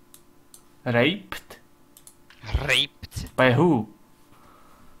 Raped? Raped. By who?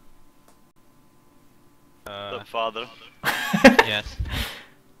 The father. Yes.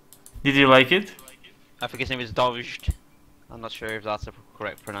 Did you like it? I think his name is Dovizht. I'm not sure if that's the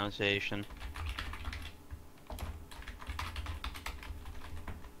correct pronunciation.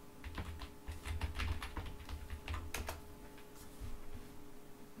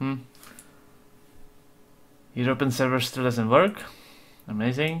 European server still doesn't work.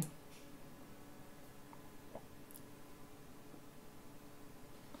 Amazing.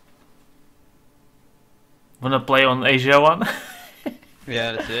 Wanna play on Asia one?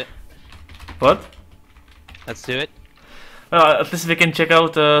 Yeah, let's do it. What? Let's do it. Well, at least we can check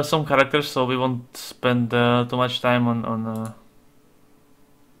out some characters, so we won't spend too much time on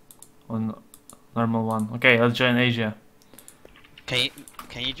normal one. Okay, let's join Asia. Can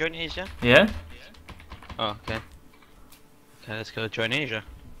you join Asia? Yeah? Oh, okay. Okay, let's go join Asia.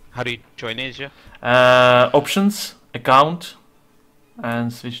 How do you join Asia? Options, account,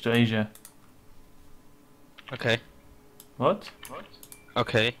 and switch to Asia. Okay. What?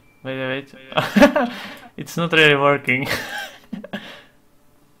 Okay. Wait. It's not really working.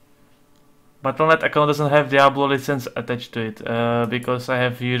 But on that account doesn't have Diablo license attached to it, because I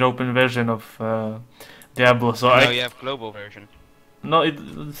have European version of Diablo, so No, you have global version. No, it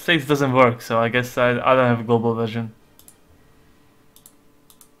says it doesn't work, so I guess I don't have a global version.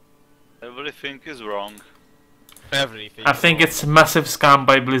 Everything is wrong. Everything. I think it's massive scam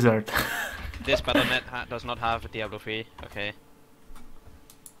by Blizzard. This Battle.net does not have a Diablo 3. Okay.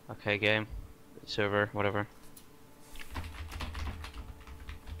 Okay, game. Server, whatever.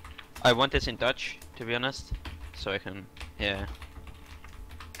 I want this in Dutch, to be honest. So I can... yeah.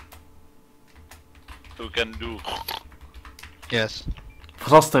 Who can do... Yes.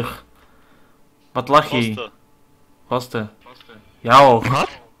 Lastig. Wat lach je? Kosten. Vaste. Ja oog. What?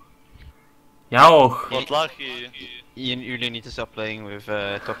 Ja oog. Wat lach je? You need to stop playing with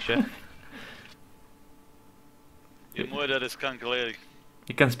Toksha. Je moeder is kankerlelijk.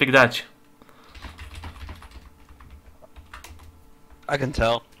 You can speak Dutch. I can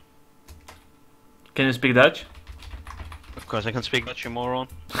tell. Can you speak Dutch? Of course I can speak Dutch, you moron.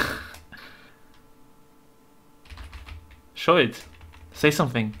 Show it. Say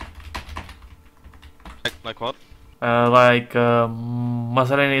something. Like what?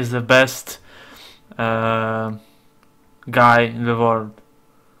 Maserani is the best guy in the world.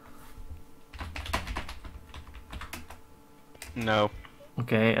 No.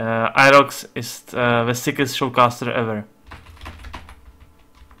 Okay, Irox is the sickest showcaster ever.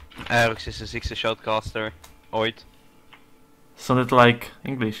 Ajax is the 6th shotcaster. Ooit. Sounded like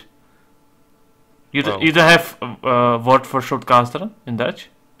English. You Well. you don't have a word for shortcaster in Dutch?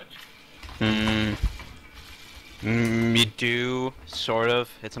 You do, sort of.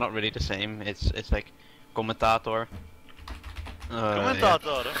 It's not really the same. It's like commentator.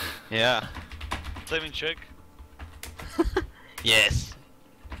 Commentator. Yeah. Same in Czech. Yes.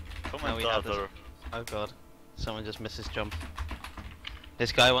 Now we have this. Commentator. Oh god. Someone just missed his jump.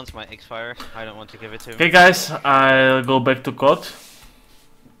 This guy wants my X-Fire. I don't want to give it to him. Okay guys, I'll go back to COD.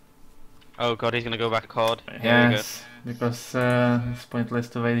 Oh god, he's gonna go back COD. Here we go. Yes, because it's pointless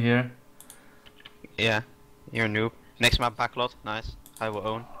to wait here. Yeah. You're a noob. Next map, backlot. Nice. I will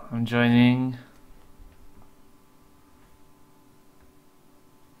own. I'm joining.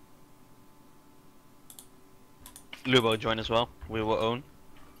 Lubo join as well. We will own.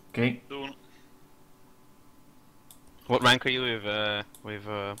 Okay. Doen. What rank are you with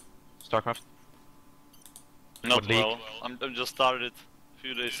StarCraft? Not What league? well. I'm just started a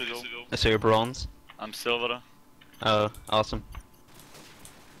few days ago. So you're bronze. I'm silver. Oh, awesome.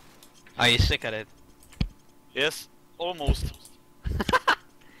 Are you sick at it? Yes, almost.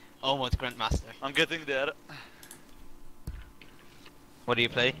 Almost Grandmaster. I'm getting there. What do you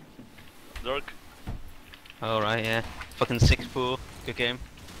play? Dark. Alright, yeah. Fucking 6 pool. Good game.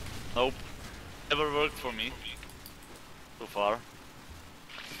 Nope. Never worked for me. So far.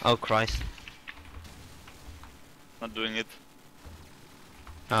 Oh Christ. Not doing it.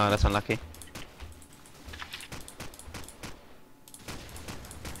 Oh, that's unlucky.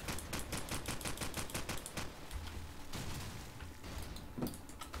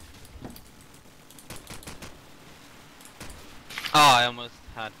 Oh, I almost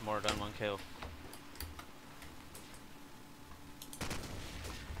had more than 1 kill.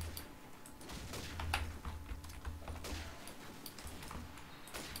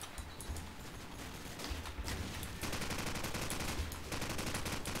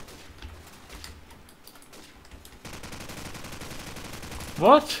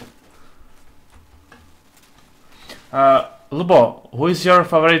 What? Lubo, who is your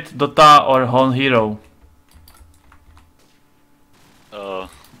favorite Dota or Hon hero?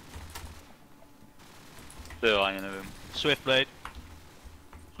 To jo, ani nevím. Swiftblade.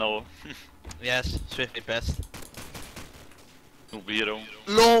 No. Yes, Swiftblade best. Noob hero.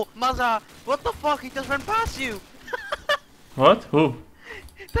 LOL, Maza! What the fuck? He just ran past you! What? Who?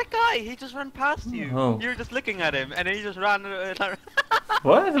 That guy, he just ran past you. Oh. You were just looking at him, and then he just ran.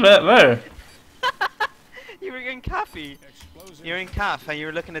 What? Where? You were in Cafe. You're in Caf, and you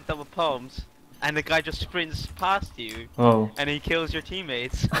were looking at double palms, and the guy just sprints past you, Oh. and he kills your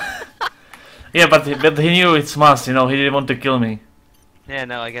teammates. Yeah, but he knew it's must, you know, he didn't want to kill me. Yeah,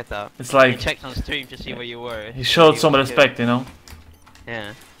 no, I get that. It's He like, checked on stream to see where you were. he showed some was respect, you know.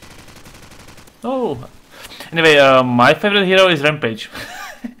 Yeah. Oh. Anyway, my favorite hero is Rampage.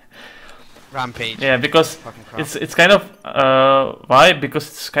 Rampage. Yeah, because Fucking crap. it's kind of, why? Because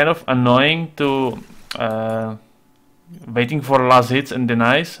it's kind of annoying to, waiting for last hits and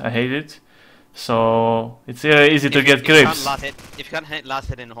denies. I hate it. So it's easy to get creeps. If you can't hit last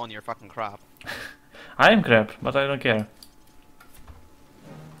hit in Horn, you're fucking crap. I am crap, but I don't care.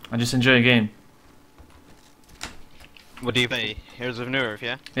 I just enjoy a game. What do you play? Heroes of Nerve,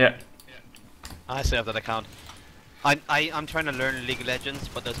 yeah? Yeah. I still have that account. I'm trying to learn League of Legends,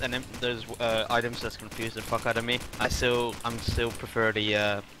 but there's items that's confuse the fuck out of me. I'm still prefer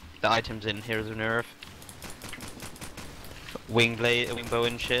the items in Heroes of Nerve. Wing bow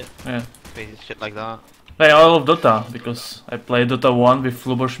and shit. Yeah. Crazy shit like that. Play all of Dota because I played Dota 1 with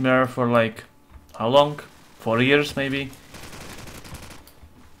Fluboshmir for like how long? 4 years maybe.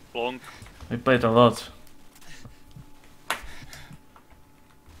 Long. We played a lot.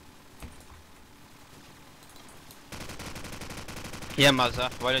 Yeah, Mazza,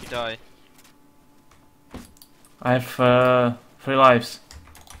 why don't you die? I have 3 lives.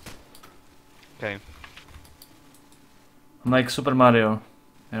 Okay. I'm like Super Mario,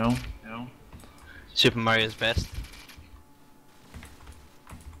 you know? Super Mario's best.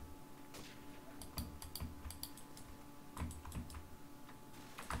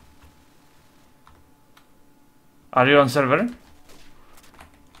 Are you on server?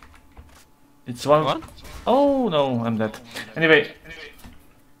 It's one. What? Oh no, I'm dead. Anyway,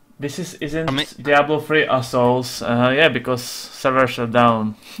 this isn't I mean- Diablo 3 assholes. Yeah, because servers are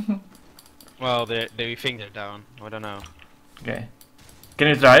down. Well, they think they're down. I don't know. Okay. Can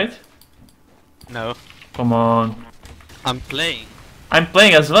you try it? No. Come on. I'm playing. I'm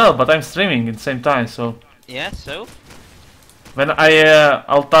playing as well, but I'm streaming at the same time. So Yeah, so? when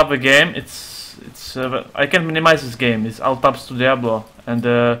I'll tab a game, I can minimize this game. It's alt tabs to Diablo, and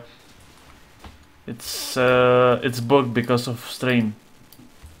it's bugged because of stream.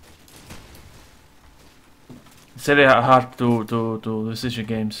 It's really hard to decision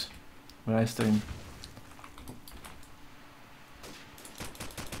games when I stream.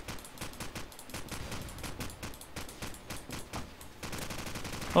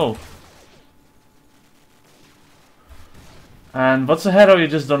 Oh. And what's a hero you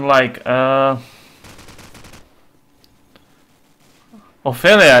just don't like?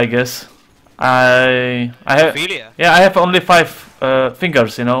 Ophelia, I guess. I have Ophelia? yeah, I have only 5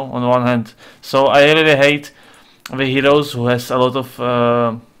 fingers, you know, on one hand. So I really hate the heroes who has a lot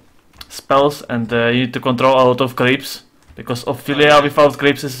of spells and you need to control a lot of creeps, because Ophelia without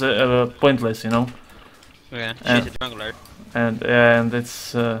creeps is pointless, you know. Yeah, And- she's a jungler. And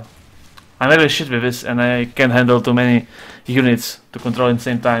it's I'm really shit with this, and I can't handle too many units to control at the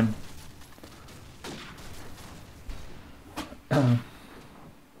same time.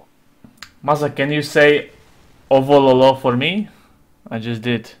 Maza, can you say Ovololo for me? I just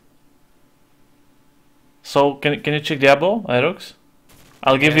did. So can you check Diablo, Aerox?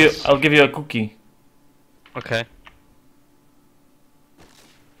 I'll give you a cookie. Okay.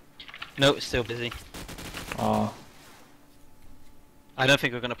 No, it's still busy. Oh. I don't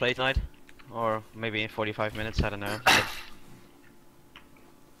think we're gonna play tonight. Or maybe in 45 minutes, I don't know.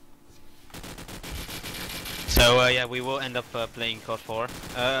 So yeah, we will end up playing COD 4,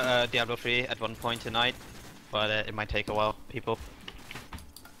 Diablo 3 at one point tonight, but it might take a while, people.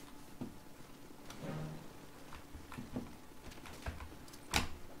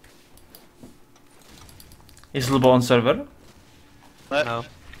 Is Lubo on server? No.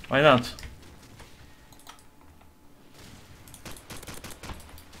 Why not?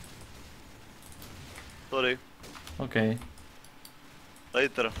 Sorry. Okay.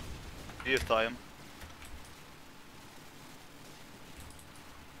 Later. Give time.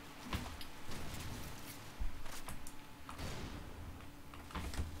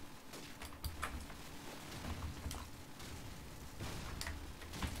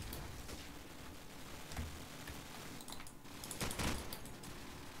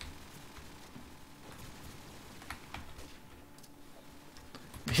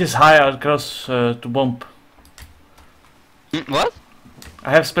 This is high across to bomb. What?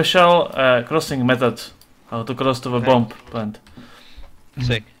 I have special crossing method. How to cross to the Okay. bomb plant.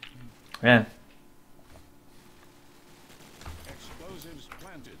 Sick. Yeah. Explosives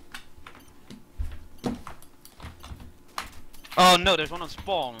planted. Oh no, there's one on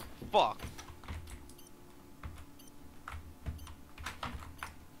spawn. Fuck.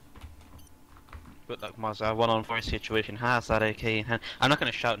 Good luck, Mazza. 1-on-4 situation. Has that AK in hand. I'm not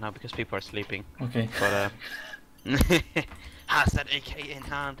gonna shout now because people are sleeping. Okay. But has that AK in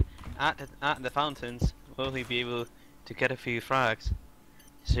hand at the fountains. Will he be able to get a few frags?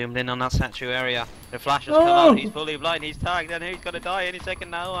 Zoomed in on that statue area. The flashes come out. He's fully blind. He's tagged, and he's gonna die any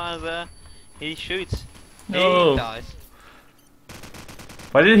second now as he shoots. No. He dies.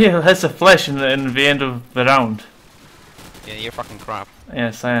 Why did he has a flash in the end of the round? Yeah, you're fucking crap.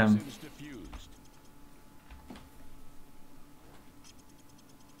 Yes, I am. Explosives diffused.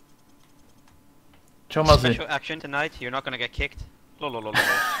 Chomazy. Special action tonight. You're not gonna get kicked.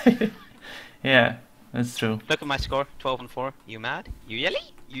 Lolololol. Yeah, that's true. Look at my score. 12-4. You mad? You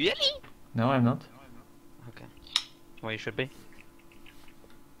yelly? You yelly? No, I'm not. Okay. Well, you should be.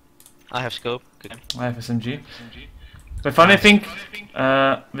 I have scope. Good. I have SMG. The funny thing,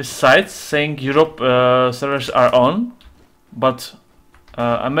 with sites saying Europe servers are on, but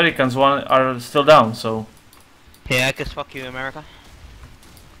Americans one are still down. So Yeah, cause fuck you, America.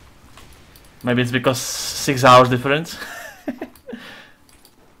 maybe it's because 6 hours difference.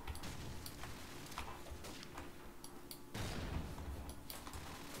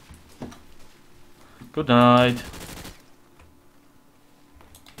 Good night.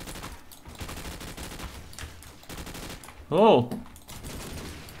 Oh.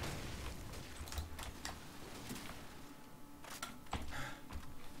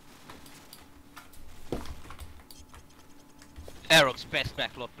 Aerox best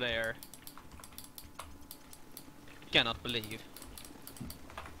backlot player. Cannot believe.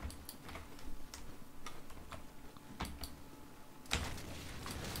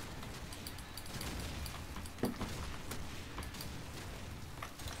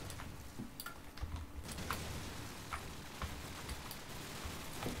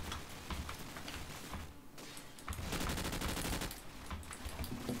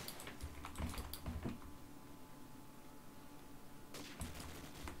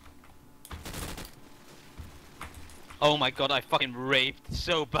 Oh my god, I fucking raped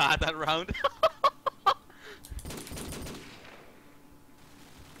so bad that round.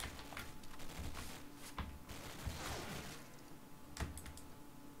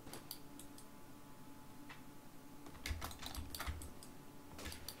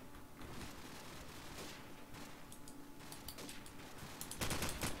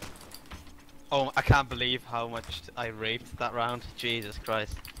 Oh, I can't believe how much I raped that round. Jesus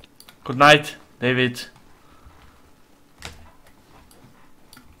Christ. Good night, David.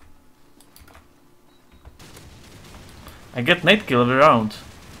 I get nade kill every round.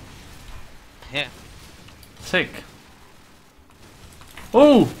 Yeah. Sick.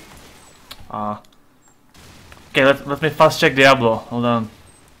 Oh! Ah. Okay, let me fast check Diablo. Hold on.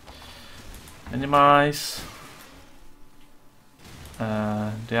 Minimize.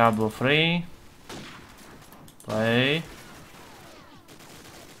 Diablo3. Play.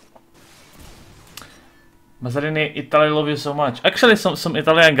 Mazzarini, Italy love you so much. Actually, some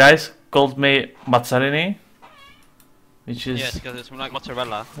Italian guys called me Mazzarini, which is Yes, because it's like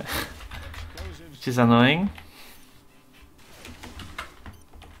mozzarella. which is annoying.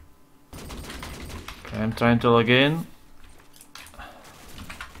 Okay, I'm trying to log in.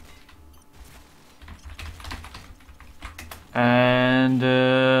 And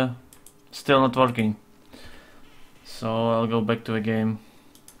still not working. So I'll go back to a game.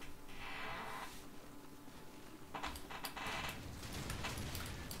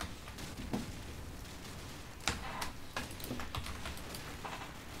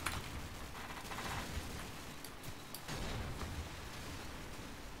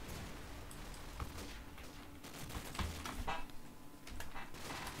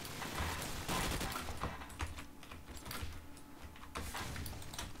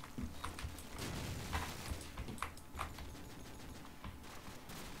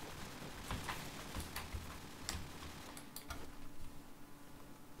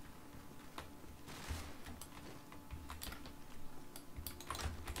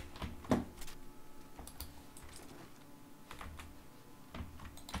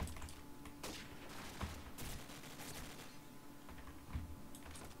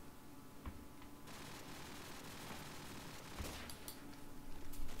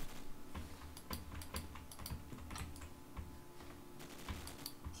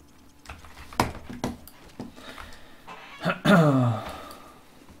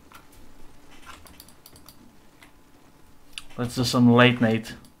 Let's do some late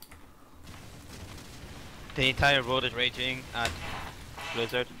night. The entire world is raging at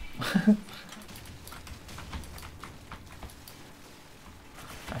Blizzard.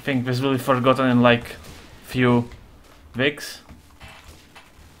 I think this will be forgotten in like few weeks.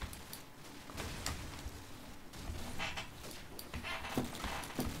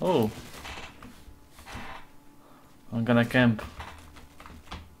 Oh, I'm gonna camp.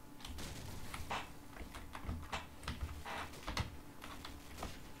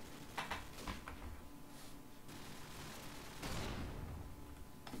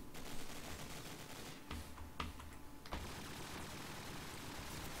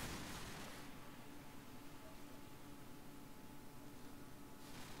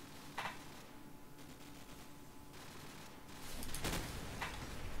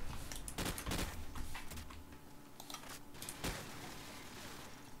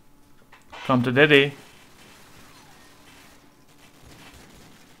 Come to daddy.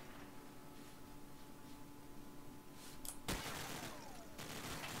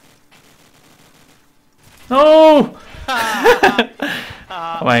 No!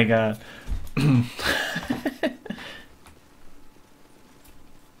 Oh my god.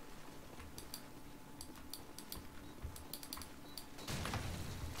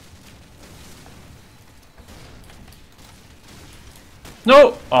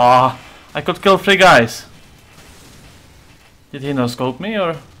 No! Ah, I could kill 3 guys. Did he no scope me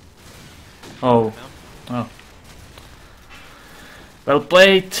or? Oh. Oh. Well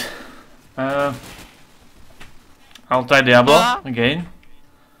played. I'll try Diablo again.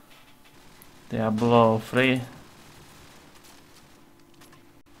 Diablo 3.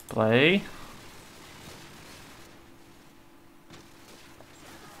 Play.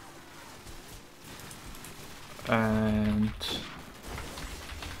 And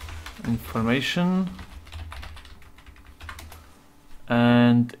information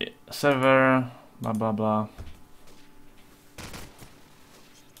and server blah blah blah.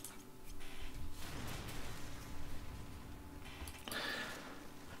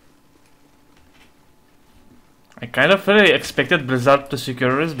 I kind of really expected Blizzard to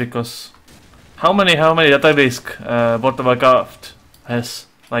secure this because how many database World of Warcraft has?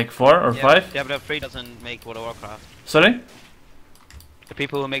 Like 4 or 5? Diablo 3 doesn't make World of Warcraft. Sorry? The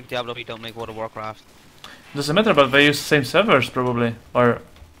people who make Diablo 3 don't make World of Warcraft. Doesn't matter, but they use the same servers probably. Or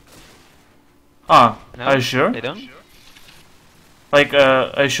no, are you sure? They don't? Like,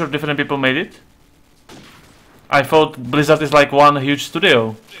 are you sure different people made it? I thought Blizzard is like one huge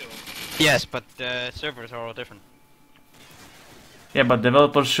studio. Yes, but the servers are all different. Yeah, but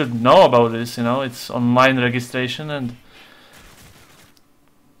developers should know about this, you know, it's online registration and...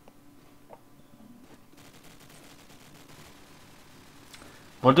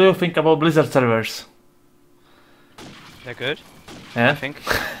 What do you think about Blizzard servers? They're good, Yeah? I think.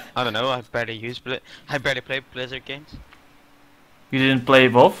 I don't know, I barely play Blizzard games. You didn't play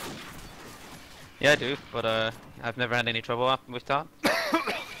both? Yeah, I do, but I've never had any trouble with that.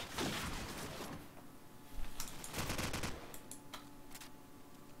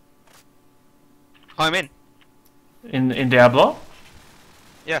 Oh, I'm in. In Diablo?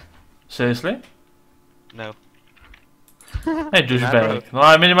 Yeah. Seriously? No. Hey, douchebag. No,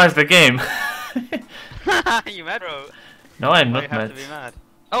 I minimized the game. You mad, bro? No, I'm Why not you have mad. to be mad?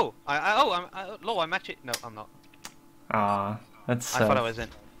 Oh, I'm actually... No, I'm not. Ah, that's I thought I was in.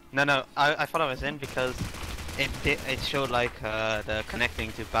 No, I thought I was in because it showed like the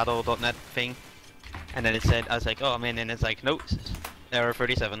connecting to battle.net thing. And then it said, I was like, oh, I'm in, and it's like, nope, error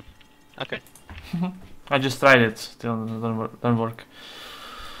 37. Okay. I just tried it, still don't work.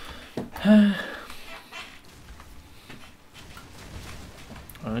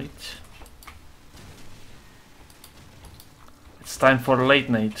 Alright. It's time for late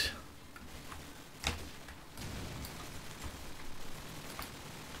night.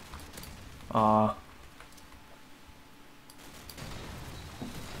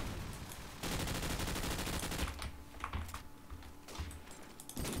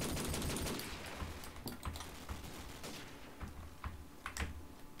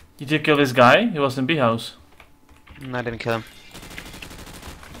 Did you kill this guy? He was in B house. I didn't kill him.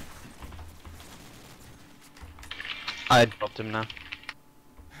 I dropped him now.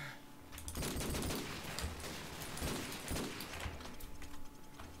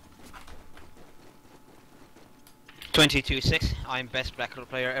 $22.6. I'm best backlot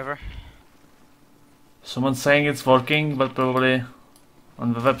player ever. Someone's saying it's working, but probably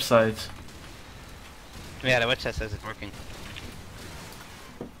on the website. Yeah, the website says it's working.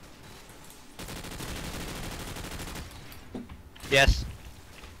 Yes.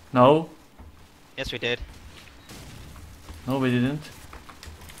 No? Yes, we did. No, we didn't.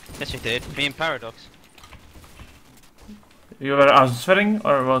 Yes, you did. Me and Paradox. You were answering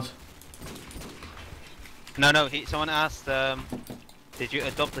or what? No, someone asked, did you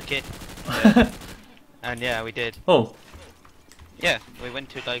adopt the kid? And yeah, we did. Oh. Yeah, we went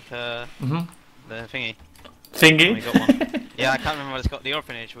to like, the thingy. Thingy? And we got one. Yeah, I can't remember what it's called. The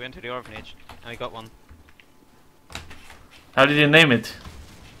orphanage. We went to the orphanage and we got one. How did you name it?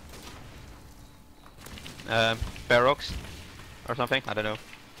 Barox or something. I don't know.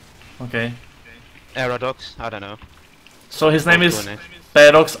 Okay. Aerodox. I don't know. So his name is Name.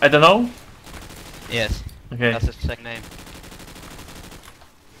 Paradox, I don't know? Yes. Okay. That's his second name.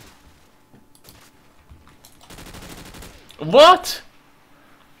 What?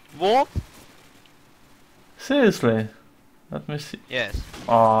 What? Seriously? Let me see. Yes.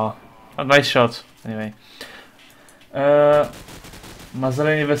 Aw, a nice shot. Anyway.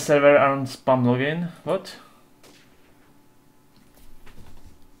 Mazaleni the server on spam login. What?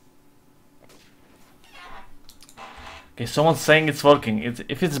 Okay, someone's saying it's working.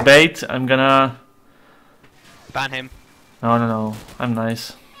 If it's bait, I'm gonna... Ban him. No. I'm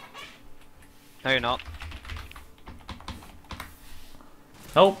nice. No, you're not.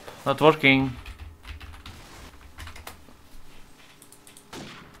 Nope, not working.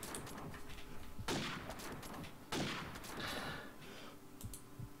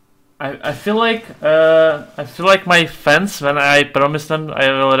 I feel like my fans when I promised them I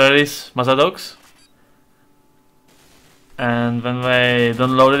will release Mazadogs, and when they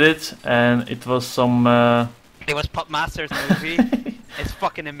downloaded it and it was some It was Pop Master's movie. It's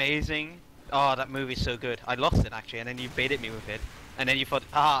fucking amazing. Oh, that movie's so good. I lost it actually, and then you baited me with it, and then you thought,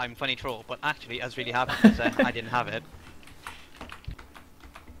 I'm funny troll, but actually, as really happened, is I didn't have it.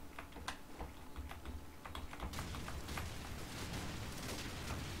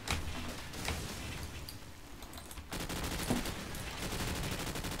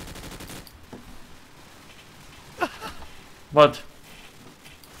 what?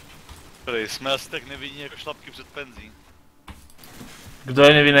 Který jsme asi tak nevinní jako šlapky před penzí. Kdo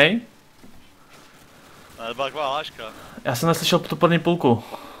je nevinnej? To byla taková hláška. Já jsem neslyšel tu první půlku.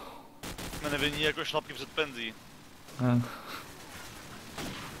 Jsme nevinní jako šlapky před penzí.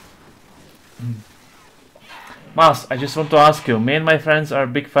 Mas, I just want to ask you, me and my friends are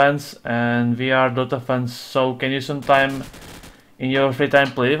big fans and we are Dota fans, so can you sometime in your free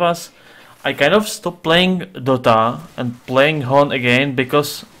time play with us? I kind of stopped playing Dota and playing Hon again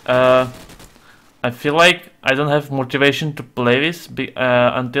because I feel like I don't have motivation to play this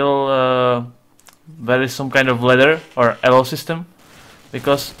until there is some kind of ladder or elo system,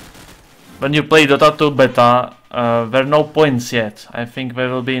 because when you play Dota 2 beta there are no points yet. I think they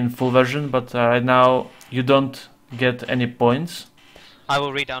will be in full version, but right now you don't get any points. I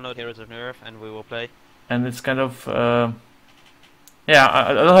will re-download Heroes of Nerf and we will play. And it's kind of yeah,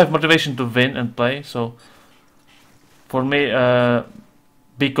 I don't have motivation to win and play, so for me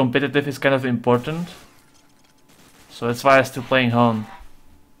be competitive is kind of important, so that's why I'm still playing Hon.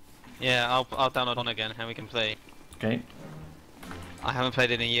 Yeah, I'll download on again and we can play. Okay. I haven't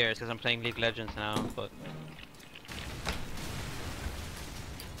played it in years because I'm playing League Legends now, but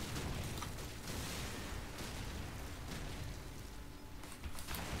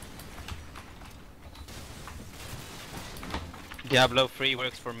Diablo3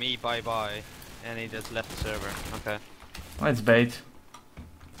 works for me, bye, and he just left the server. Okay. Oh, it's bait.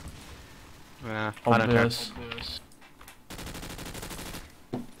 Yeah, I don't care. Obvious.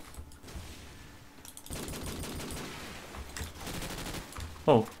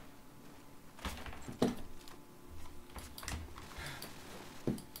 Oh.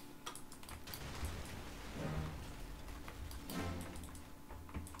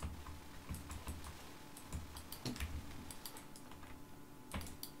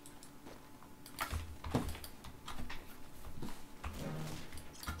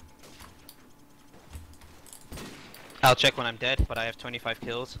 I'll check when I'm dead, but I have 25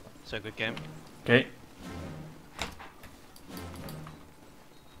 kills, so good game. Okay.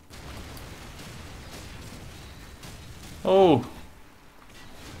 Oh.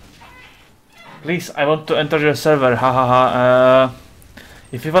 Please, I want to enter your server, hahaha.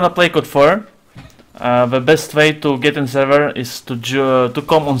 If you wanna play Code 4, the best way to get in server is to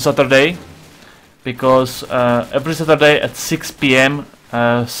come on Saturday, because every Saturday at 6 PM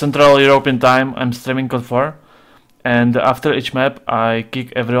Central European time I'm streaming Code 4, and after each map I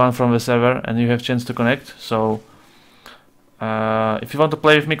kick everyone from the server and you have chance to connect. So if you want to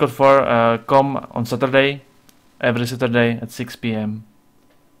play with me Code 4, come on Saturday, every Saturday at 6 PM.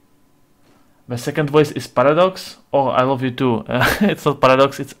 The second voice is Paradox. Oh, I love you too. It's not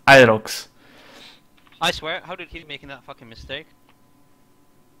Paradox, it's Irox. I swear, how did he keep making that fucking mistake?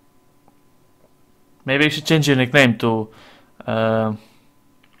 Maybe you should change your nickname to... I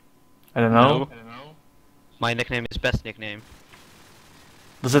don't know. No. My nickname is best nickname.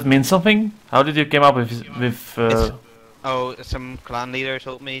 Does it mean something? How did you came up with... Oh, some clan leader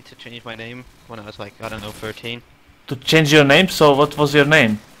told me to change my name when I was like, I don't know, 13. to change your name? So what was your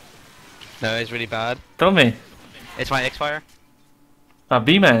name? No, it's really bad. Tell me. It's my X-Fire. Ah,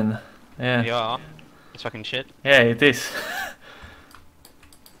 B-Man. Yeah. Yeah. It's fucking shit. Yeah, it is.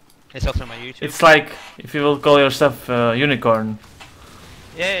 It's also my YouTube. It's like if you will call yourself Unicorn.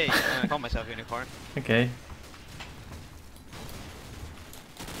 Yay! I call myself Unicorn. Okay.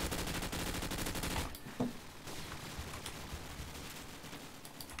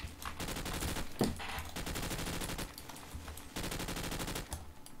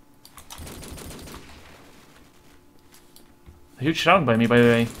 A huge round by me, by the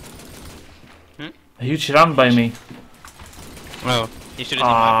way. Hmm? A huge round by me. Oh, you should have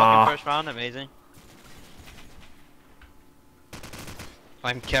seen my fucking first round. Amazing.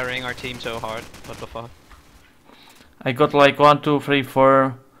 I'm carrying our team so hard. What the fuck? I got like 1, 2, 3,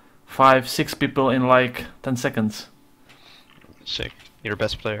 4, 5, 6 people in like 10 seconds. Sick. You're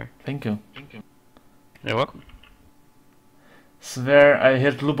best player. Thank you. You're welcome. Swear I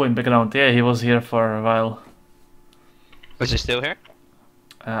heard Lupo in background. Yeah, he was here for a while. Was he still here?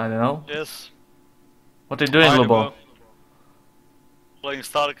 I don't know. Yes. What are you doing, Hi, Lupo? Lupo. Playing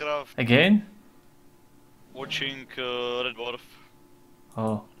StarCraft, Again? watching Red Dwarf.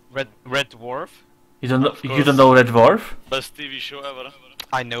 Oh. Red Dwarf? You don't know, Of you course. don't know Red Dwarf? Best TV show ever.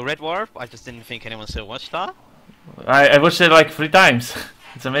 I know Red Dwarf. I just didn't think anyone still watched that. I watched it like 3 times.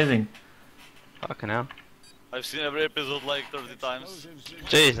 It's amazing. Fucking hell. I've seen every episode like 30 times.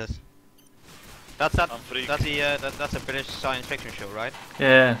 Jesus. That's that. I'm freak. That's the. That's a British science fiction show, right?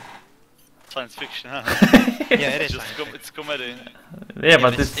 Yeah. Science fiction, huh? Yeah, it is. Just Science fiction. it's comedy. Yeah,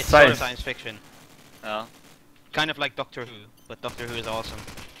 but it's sort of science. science fiction. Yeah. Kind of like Doctor Who, but Doctor Who is awesome.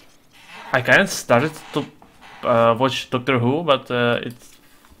 I kind of started to watch Doctor Who, but it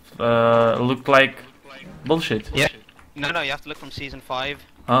looked like bullshit. Yeah. No, you have to look from season 5.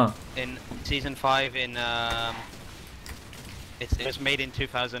 Ah. In season 5, it was made in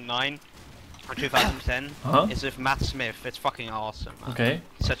 2009 or 2010. Uh-huh. It's with Matt Smith. It's fucking awesome. Man. Okay.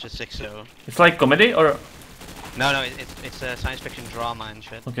 Such a sick show. It's like comedy or... No, it's a science fiction drama and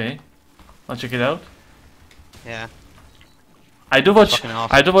shit. Okay. I'll check it out. Yeah. I do watch Fucking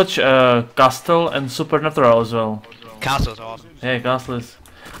awesome. I do watch Castle and Supernatural as well. Castle's awesome. Yeah, Castle is...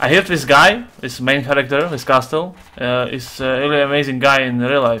 I heard this guy, this main character, this Castle, is a really amazing guy in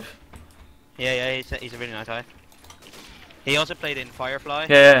real life. Yeah, he's a really nice guy. He also played in Firefly.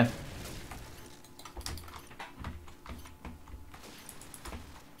 Yeah.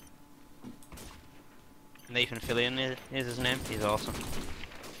 Nathan Fillion is his name. He's awesome.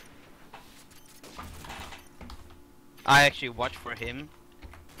 I actually watch for him.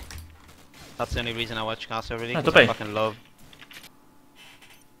 That's the only reason I watch Castle really. 'Cause I fucking love.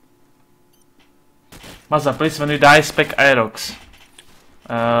 Mazza, please, when you die, spec Aerox.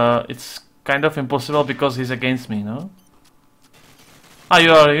 It's kind of impossible because he's against me, no? Ah,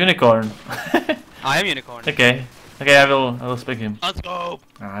 you are a unicorn. I am Unicorn. Okay. Okay, I will spec him. Let's go!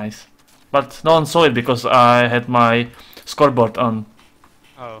 Nice. But no one saw it because I had my scoreboard on.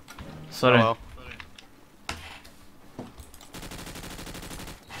 Oh. Sorry. Oh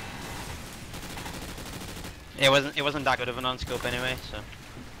well. It wasn't that good of a non-scope anyway, so.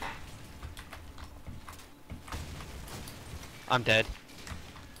 I'm dead.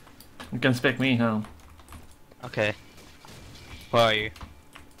 You can spec me now. Okay. Where are you?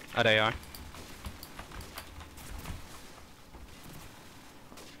 Oh, there you are.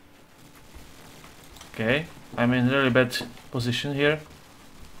 Okay. I'm in really bad position here.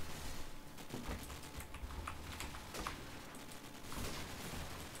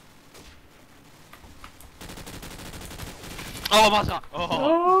 Oh, Masa!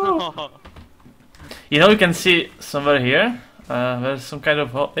 Oh! You know, you can see somewhere here. There's some kind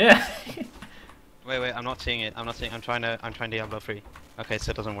of hole. Yeah. Wait, I'm not seeing it. I'm trying DIABLO3. Okay,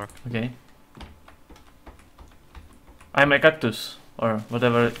 so it doesn't work. Okay. I'm a cactus or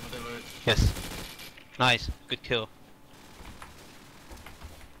whatever. Yes. Nice. Good kill.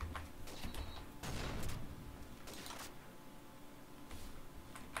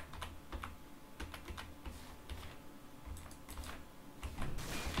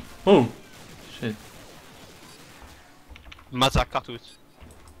 Oh, shit. Mazakatus.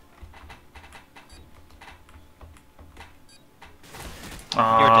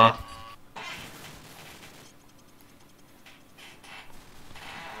 You're dead.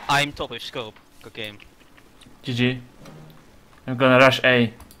 I'm top of scope. Good game. GG. I'm gonna rush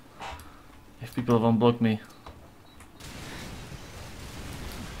A. If people won't block me.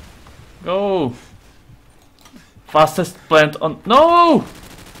 Go! Fastest plant on. No!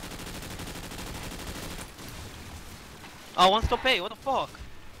 Oh, one stop A, what the fuck?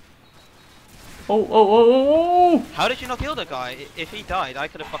 Oh, oh, oh, oh, oh! How did you not kill the guy? If he died, I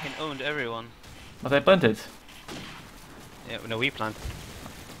could have fucking owned everyone. But I planted. Yeah, no, we planted.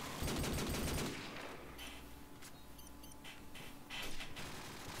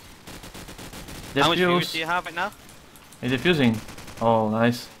 How much viewers do you have right now? Is defusing. Oh,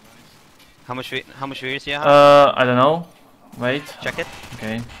 nice. How much viewers do you have? I don't know. Wait. Check it.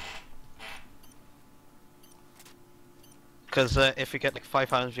 Okay. Because if we get like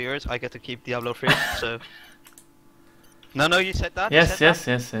 5,000 viewers, I get to keep Diablo3. So. No, you said that. Yes,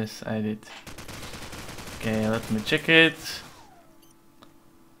 yes, I did. Okay, let me check it.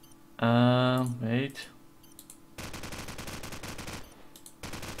 Wait.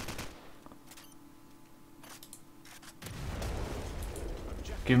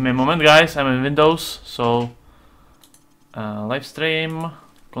 Give me a moment, guys. I'm in Windows, so live stream,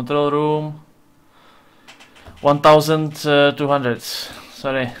 control room, 1,200.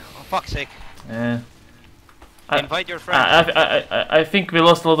 Sorry. Oh, fuck's sake. Invite your friends. I think we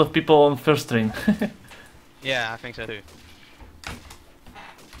lost a lot of people on first stream. Yeah, I think so too.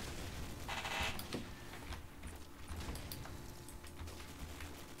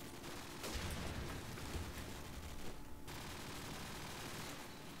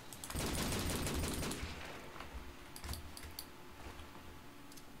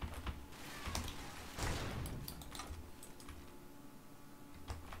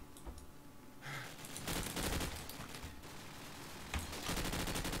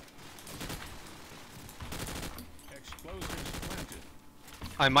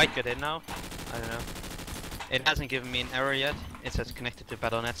 I might get in now. I don't know. It hasn't given me an error yet. It says connected to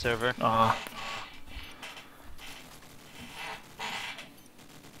Battle.net server. Ah.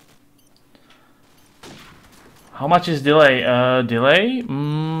 How much is delay? Delay?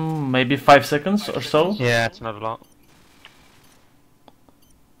 Maybe 5 seconds or so. Yeah, it's not a lot.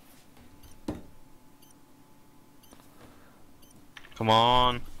 Come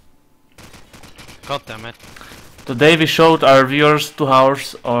on. God damn it. Today we showed our viewers 2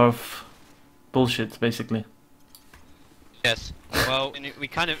 hours of bullshit, basically. Yes. Well, we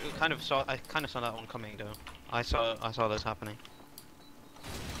kind of saw. I kind of saw that one coming, though. I saw this happening.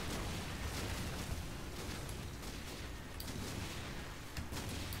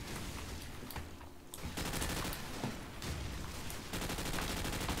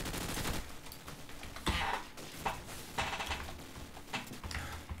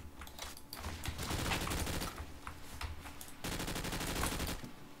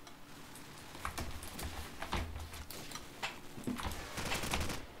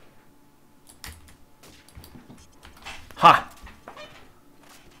 Ha!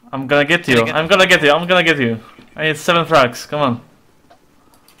 I'm gonna get you. I'm gonna get you. I'm gonna get you. I need 7 frags. Come on.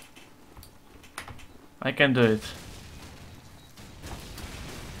 I can do it.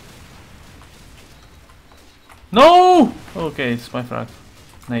 No! Okay, it's my frag.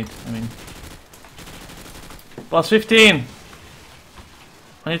 Nate, I mean. Plus 15!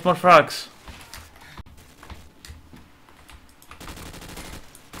 I need more frags.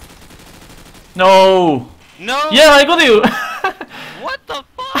 No! No! Yeah, I got you! What the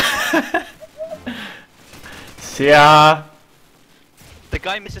fuck? See ya! The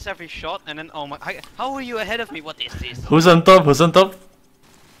guy misses every shot and then, oh my, how are you ahead of me? What is this? Who's on top? Who's on top?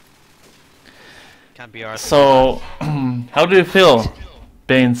 Can't be ours. So, how do you feel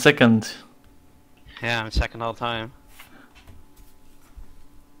being second? Yeah, I'm second all the time.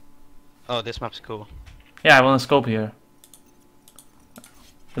 Oh, this map's cool. Yeah, I want a scope here.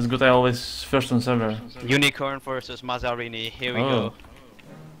 It's good I always first on server. Unicorn versus Mazzarini, here we go.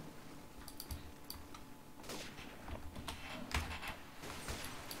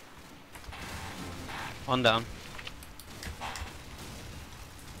 On down.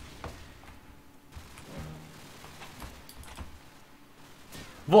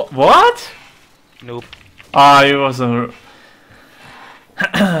 What? Nope. Ah, it wasn't.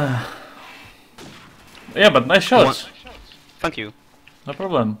 Yeah, but nice shots. Thank you. No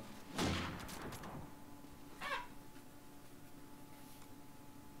problem.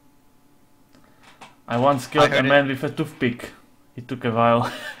 I once killed a man with a toothpick. It took a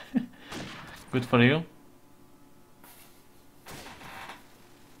while. Good for you.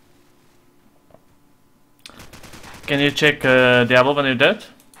 Can you check Diablo when you're dead?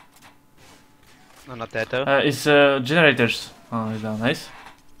 I'm not dead though. It's generators. Oh, is that nice?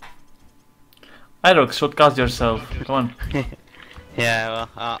 Irox, shortcast yourself. Come on. Yeah,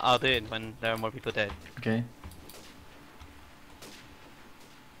 well, I'll do it when there are more people dead. Okay.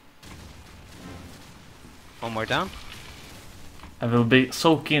 One more down. I will be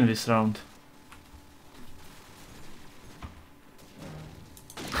so keen this round.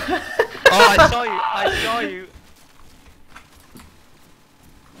 Oh, I saw you! I saw you!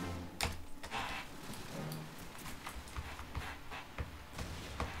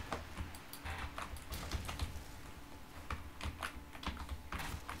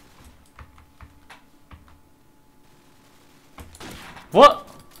 What?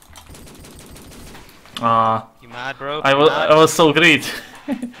 Ah, You mad, bro? I You was mad? I was so greedy.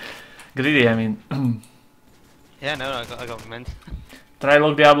 Greedy, I mean. Yeah, no, I got meant. Try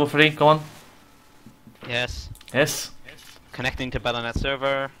log DIABLO3, come on. Yes. Yes. Connecting to Battle.net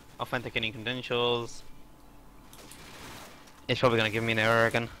server, authenticating credentials. It's probably gonna give me an error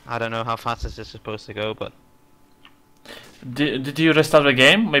again. I don't know how fast this is supposed to go, but... Did you restart the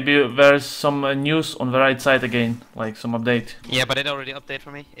game? Maybe there's some news on the right side again, like some update. Yeah, but it already updated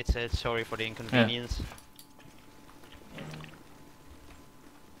for me. It said sorry for the inconvenience.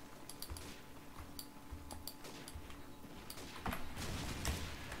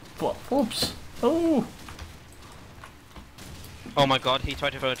 Oops. Oh. Oh my god, he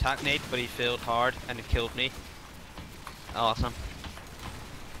tried to throw attack nade, but he failed hard and it killed me. Awesome.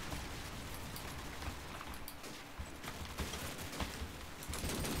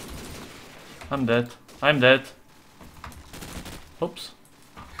 I'm dead. I'm dead. Oops.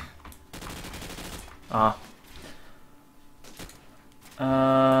 Ah.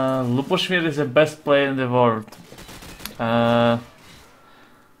 Luboshmir is the best player in the world.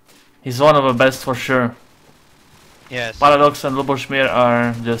 He's one of the best for sure. Yes. Paradox and Luboshmir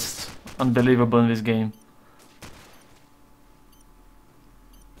are just unbelievable in this game.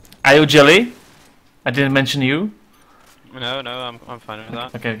 Are you Jelly? I didn't mention you. No, I'm fine with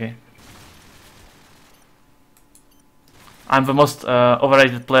that. Okay. I'm the most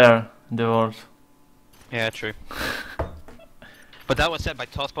overrated player in the world. Yeah, true. But that was said by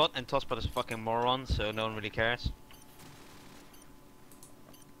Tosspot, and Tosspot is a fucking moron, so no one really cares.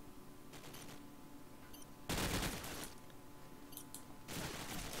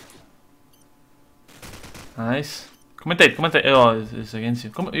 Nice. Commentate. Oh, it's against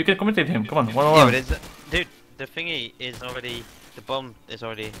you. You can commentate him. Come on, one on Yeah, one. but it's, dude, the thingy is already, the bomb is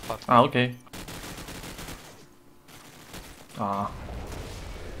already fucked. Ah, okay. Ah.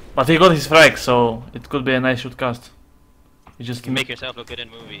 But he got his frag, so it could be a nice shoot cast. You just You make yourself look good in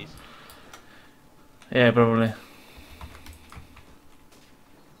movies. Yeah, probably.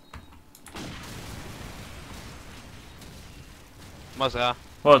 Mazza,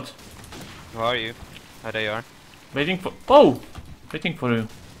 What? where are you? Oh, there you are. Waiting for. Oh! Waiting for you.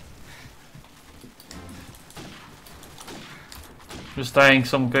 Just trying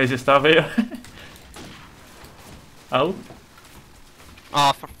some crazy stuff here. Oh.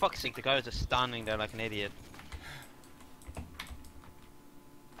 Oh, for fuck's sake, the guy was just standing there like an idiot.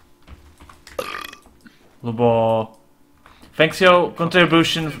 Lubo. Thanks for your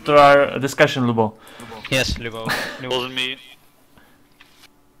contribution to our discussion, Lubo. Yes, Lubo. Wasn't me.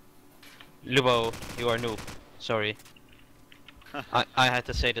 Lubo, you are noob. Sorry. I had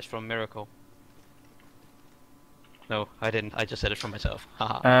to say this from Miracle. No, I didn't. I just said it for myself.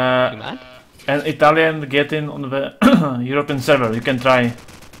 Haha. You mad? An Italian getting on the European server. You can try.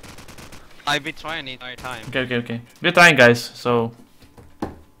 I've been trying the entire time. Okay. We're trying, guys. So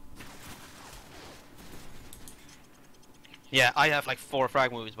Yeah, I have like 4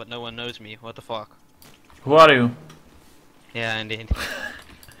 frag moves, but no one knows me. What the fuck? who are you? Yeah, indeed.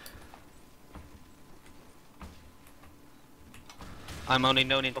 I'm only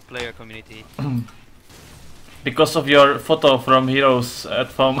known in the player community. Because of your photo from Heroes at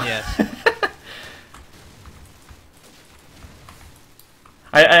home. Yes.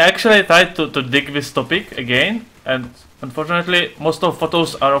 I actually tried to dig this topic again, and unfortunately most of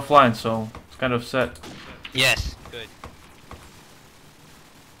photos are offline, so it's kind of sad. Yes. Good.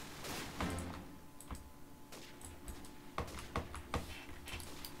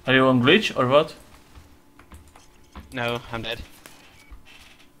 Are you on glitch or what? No, I'm dead.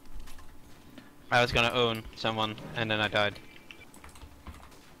 I was gonna own someone, and then I died.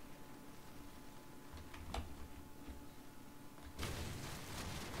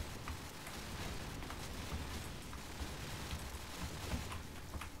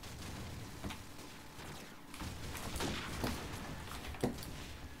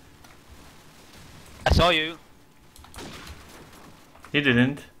 I saw you. He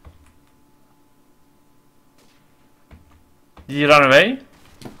didn't. Did you run away?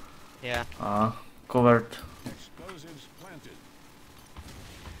 Yeah. Ah. covered. Explosives planted.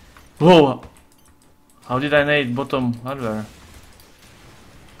 Whoa! How did I nade bottom hardware?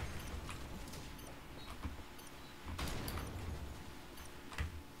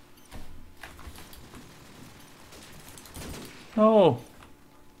 Oh!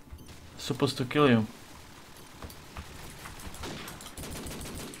 Supposed to kill you.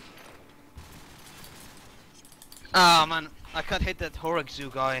 Ah man, I can't hit that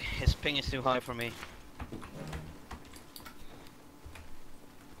Horexu guy. His ping is too high for me.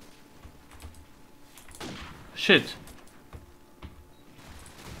 Shit!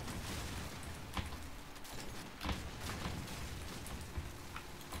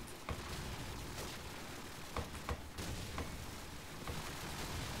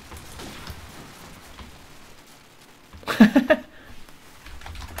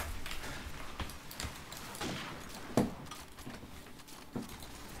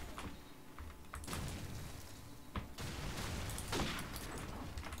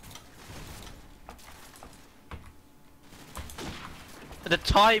 The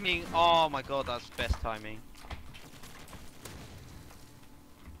timing, oh my god, that's best timing.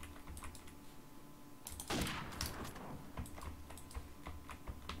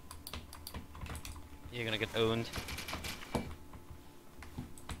 You're gonna get owned.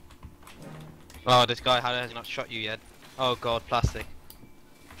 Oh, this guy has not shot you yet. Oh god, plastic.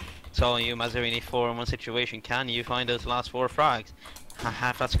 It's all you, Mazzarini 4-on-1 situation. Can you find those last 4 frags?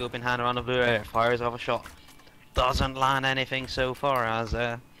 Half that scope in hand around the blue area, fires off a shot. Doesn't land anything so far as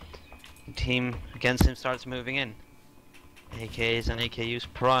the team against him starts moving in. AKs and AKUs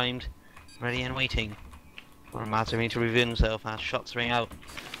primed, ready and waiting for Mazzarini to reveal himself as shots ring out.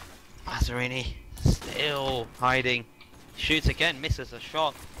 Mazzarini still hiding. Shoots again, misses a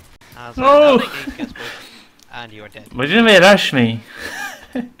shot. As No! gets pushed, and you are dead. Why didn't they rush me?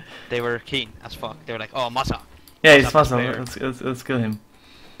 They were keen as fuck. They were like, oh, Masa. Yeah, it's Masa Muscle. Let's kill him.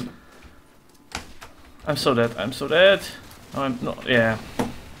 I'm so dead. I'm so dead. No, I'm not. Yeah.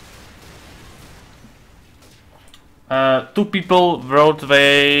 2 people wrote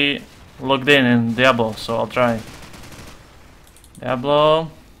they logged in Diablo, so I'll try. Diablo.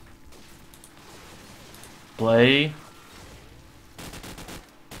 Play.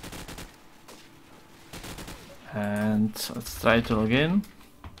 And let's try to log in.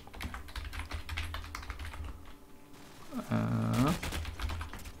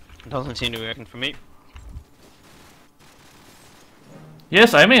 Doesn't seem to be working for me.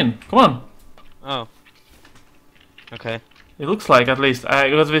 Yes, I'm in. Come on. Oh. Okay. It looks like, at least. I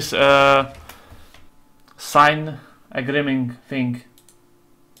got this sign agreeing thing.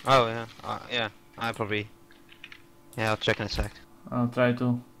 Oh yeah. Yeah. I probably. Yeah, I'll check in a sec. I'll try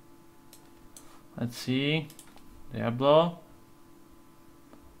to. Let's see. Diablo.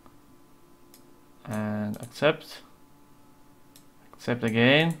 And accept. Accept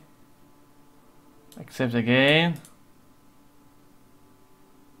again. Accept again.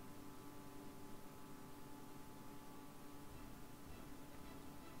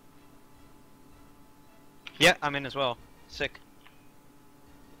 Yeah, I'm in as well. Sick.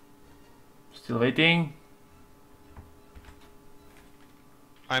 Still waiting.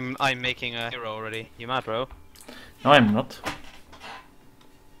 I'm making a hero already. You mad, bro? No, I'm not.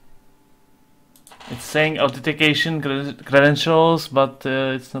 It's saying authentication credentials, but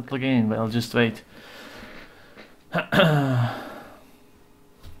it's not logging in. But I'll just wait.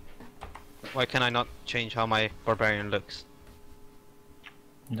 Why can I not change how my barbarian looks?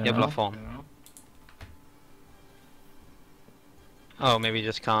 Dunno. Diablo phone. Oh, maybe you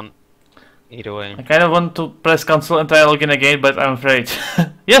just can't. Either way. I kind of want to press cancel and try login again, but I'm afraid.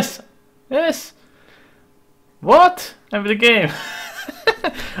 Yes! Yes! What? I'm in the game!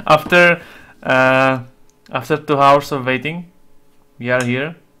 After 2 hours of waiting, we are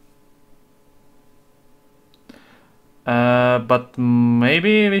here. But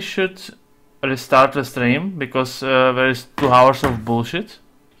maybe we should restart the stream, because there is 2 hours of bullshit.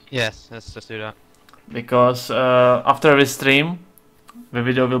 Yes, let's just do that. Because after we stream, the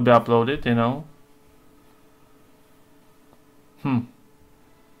video will be uploaded, you know.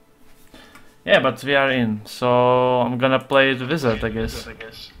 Yeah, but we are in, so I'm gonna play the wizard, I guess.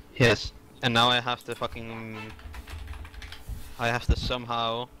 Yes. And now I have to fucking... I have to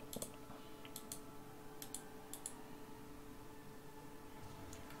somehow...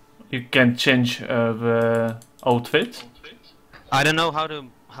 You can change the outfit. I don't know how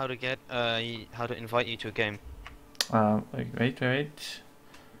to get how to invite you to a game. Wait.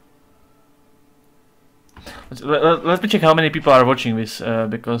 Let me check how many people are watching this,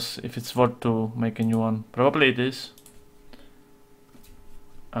 because if it's worth to make a new one, probably it is.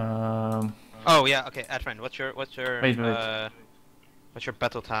 Oh yeah, okay, add friend. What's your Wait. what's your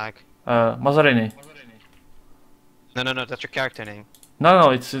battle tag? Mazarini. No, that's your character name.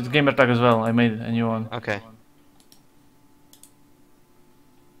 No, it's gamer tag as well. I made a new one. Okay.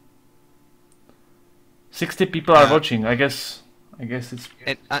 60 people are watching. I guess it's.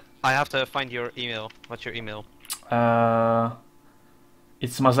 I have to find your email. What's your email?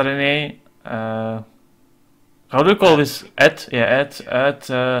 It's Mazarini. How do you call this? At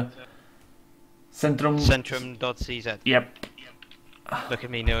Centrum. Centrum.cz. Yep. Look at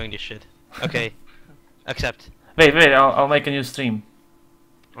me knowing this shit. Okay. Accept. Wait. I'll make a new stream.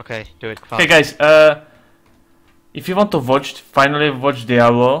 Okay, do it. Okay, Fast. guys. If you want to finally watch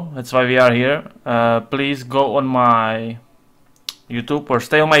Diablo, that's why we are here. Please go on my YouTube or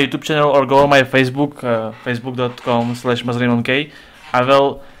stay on my YouTube channel or go on my Facebook, facebook.com/mazarinonkey. I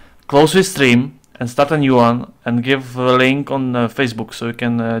will close this stream and start a new one and give a link on Facebook so you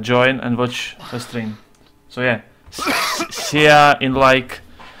can join and watch the stream. So yeah, see ya in like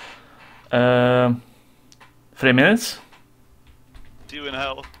 3 minutes. See you in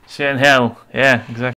hell. See ya in hell. Yeah, exactly.